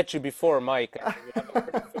might have met you before, Mike. You have a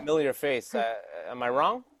pretty familiar face. Am I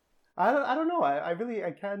wrong? I don't know.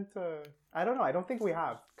 I can't. I don't know. I don't think we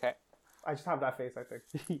have. Okay. I just have that face, I think.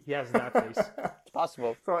 He has that face. It's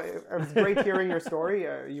possible. So it was great hearing your story.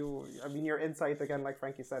 I mean, your insight, again, like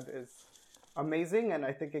Frankie said, is amazing, and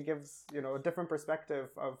I think it gives, you know, a different perspective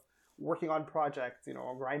of working on projects,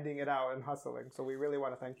 grinding it out and hustling. So we really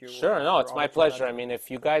want to thank you. Sure, no, for it's all my that you've pleasure. done. I mean, if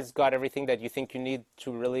you guys got everything that you think you need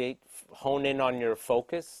to really hone in on your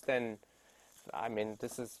focus, then, I mean,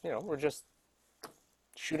 this is, we're just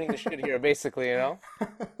shooting the shit here, basically,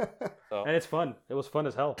 So, And it's fun. It was fun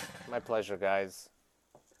as hell. my pleasure, guys.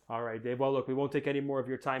 All right, Dave. Well, look, we won't take any more of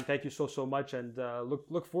your time. Thank you so much, and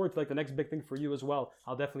look forward to like the next big thing for you as well.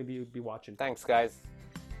 I'll definitely be watching. Thanks, guys.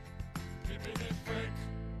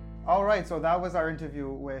 All right, so that was our interview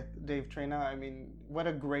with Dave Trena. I mean, what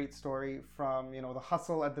a great story from, the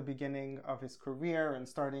hustle at the beginning of his career and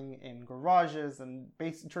starting in garages and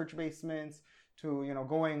church basements to,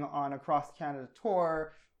 going on a cross Canada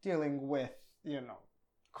tour, dealing with,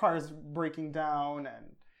 cars breaking down and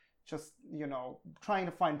just, trying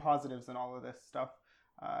to find positives in all of this stuff.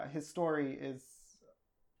 His story is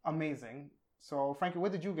amazing. So, Frankie,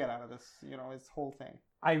 what did you get out of this, his whole thing?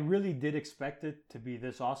 I really did expect it to be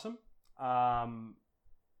this awesome.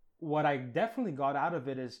 What I definitely got out of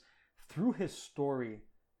it is through his story,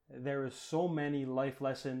 there is so many life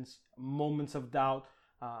lessons, moments of doubt,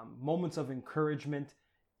 moments of encouragement.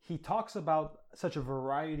 He talks about such a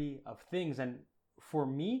variety of things. And for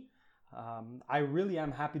me, I really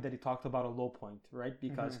am happy that he talked about a low point, right?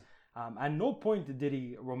 Because at no point did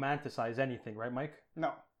he romanticize anything, right, Mike?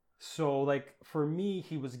 No. So, like, for me,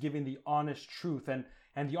 he was giving the honest truth.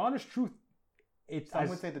 And the honest truth, Some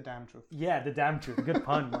would say the damn truth. Yeah, the damn truth. Good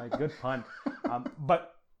pun, Mike. Good pun.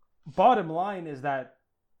 But bottom line is that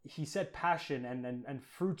he said passion and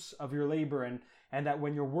fruits of your labor, and that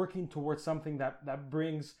when you're working towards something that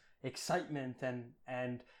brings excitement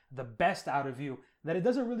and the best out of you, that it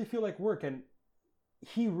doesn't really feel like work. And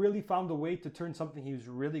he really found a way to turn something he was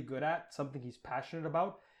really good at, something he's passionate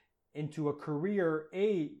about, into a career.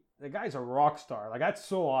 The guy's a rock star. Like, that's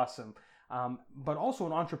so awesome. But also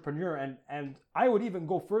an entrepreneur. And I would even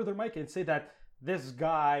go further, Mike, and say that this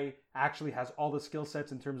guy actually has all the skill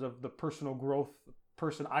sets in terms of the personal growth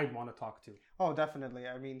person I'd want to talk to. Oh, definitely.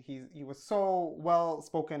 I mean, he was so well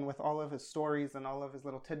spoken with all of his stories and all of his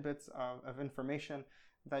little tidbits of information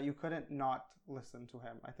that you couldn't not listen to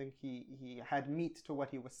him. I think he had meat to what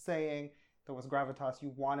he was saying. There was gravitas.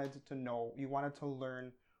 You wanted to know. You wanted to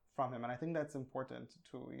learn from him. And I think that's important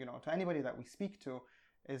to anybody that we speak to,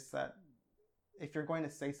 is that if you're going to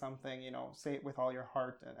say something, say it with all your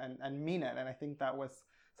heart and mean it. And I think that was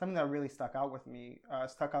something that really stuck out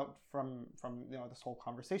from this whole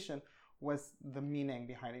conversation, was the meaning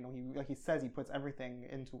behind it. He, like he says, he puts everything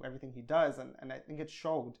into everything he does, and I think it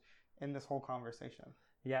showed in this whole conversation.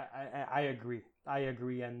 Yeah, I agree.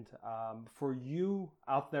 And for you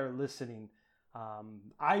out there listening,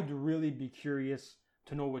 I'd really be curious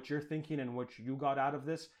to know what you're thinking and what you got out of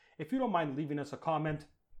this. If you don't mind leaving us a comment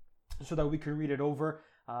so that we can read it over,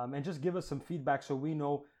 and just give us some feedback so we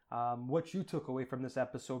know what you took away from this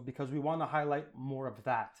episode, because we want to highlight more of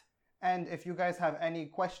that. And if you guys have any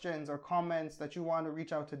questions or comments that you want to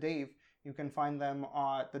reach out to Dave, you can find them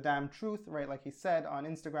on The Damn Truth, right, like he said, on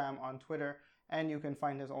Instagram, on Twitter, and you can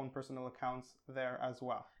find his own personal accounts there as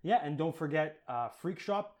well. Yeah, and don't forget Freak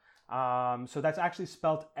Shop. So that's actually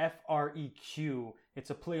spelled FREQ. It's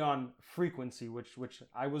a play on frequency, which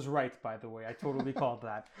I was right, by the way. I totally called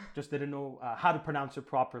that. Just didn't know how to pronounce it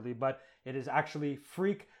properly, but it is actually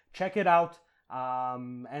Freak. Check it out,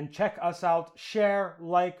 and check us out. Share,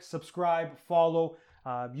 like, subscribe, follow.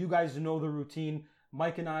 You guys know the routine.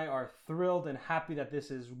 Mike and I are thrilled and happy that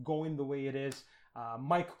this is going the way it is.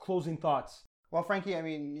 Mike, closing thoughts. Well, Frankie, I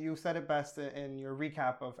mean, you said it best in your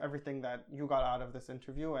recap of everything that you got out of this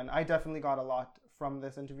interview, and I definitely got a lot from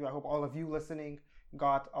this interview. I hope all of you listening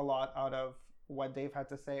got a lot out of what Dave had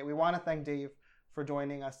to say. We want to thank Dave for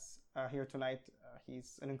joining us here tonight.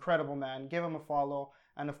 He's an incredible man. Give him a follow,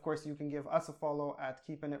 and of course, you can give us a follow at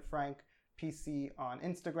Keeping It Frank PC on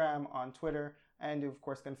Instagram, on Twitter, and you, of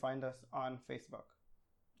course, can find us on Facebook.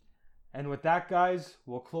 And with that, guys,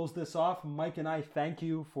 we'll close this off. Mike and I thank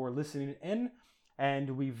you for listening in,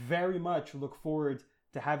 and we very much look forward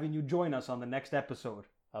to having you join us on the next episode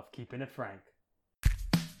of Keeping It Frank.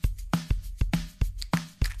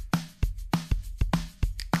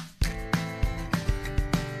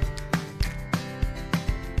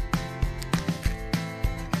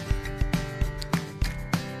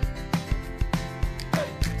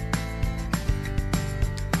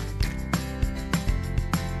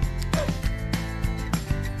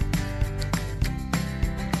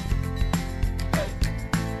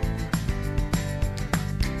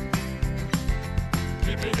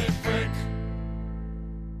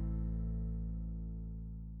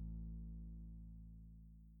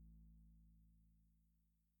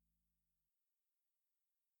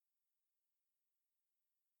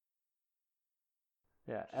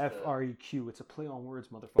 Yeah, FREQ. It's a play on words,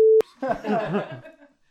 motherfuckers.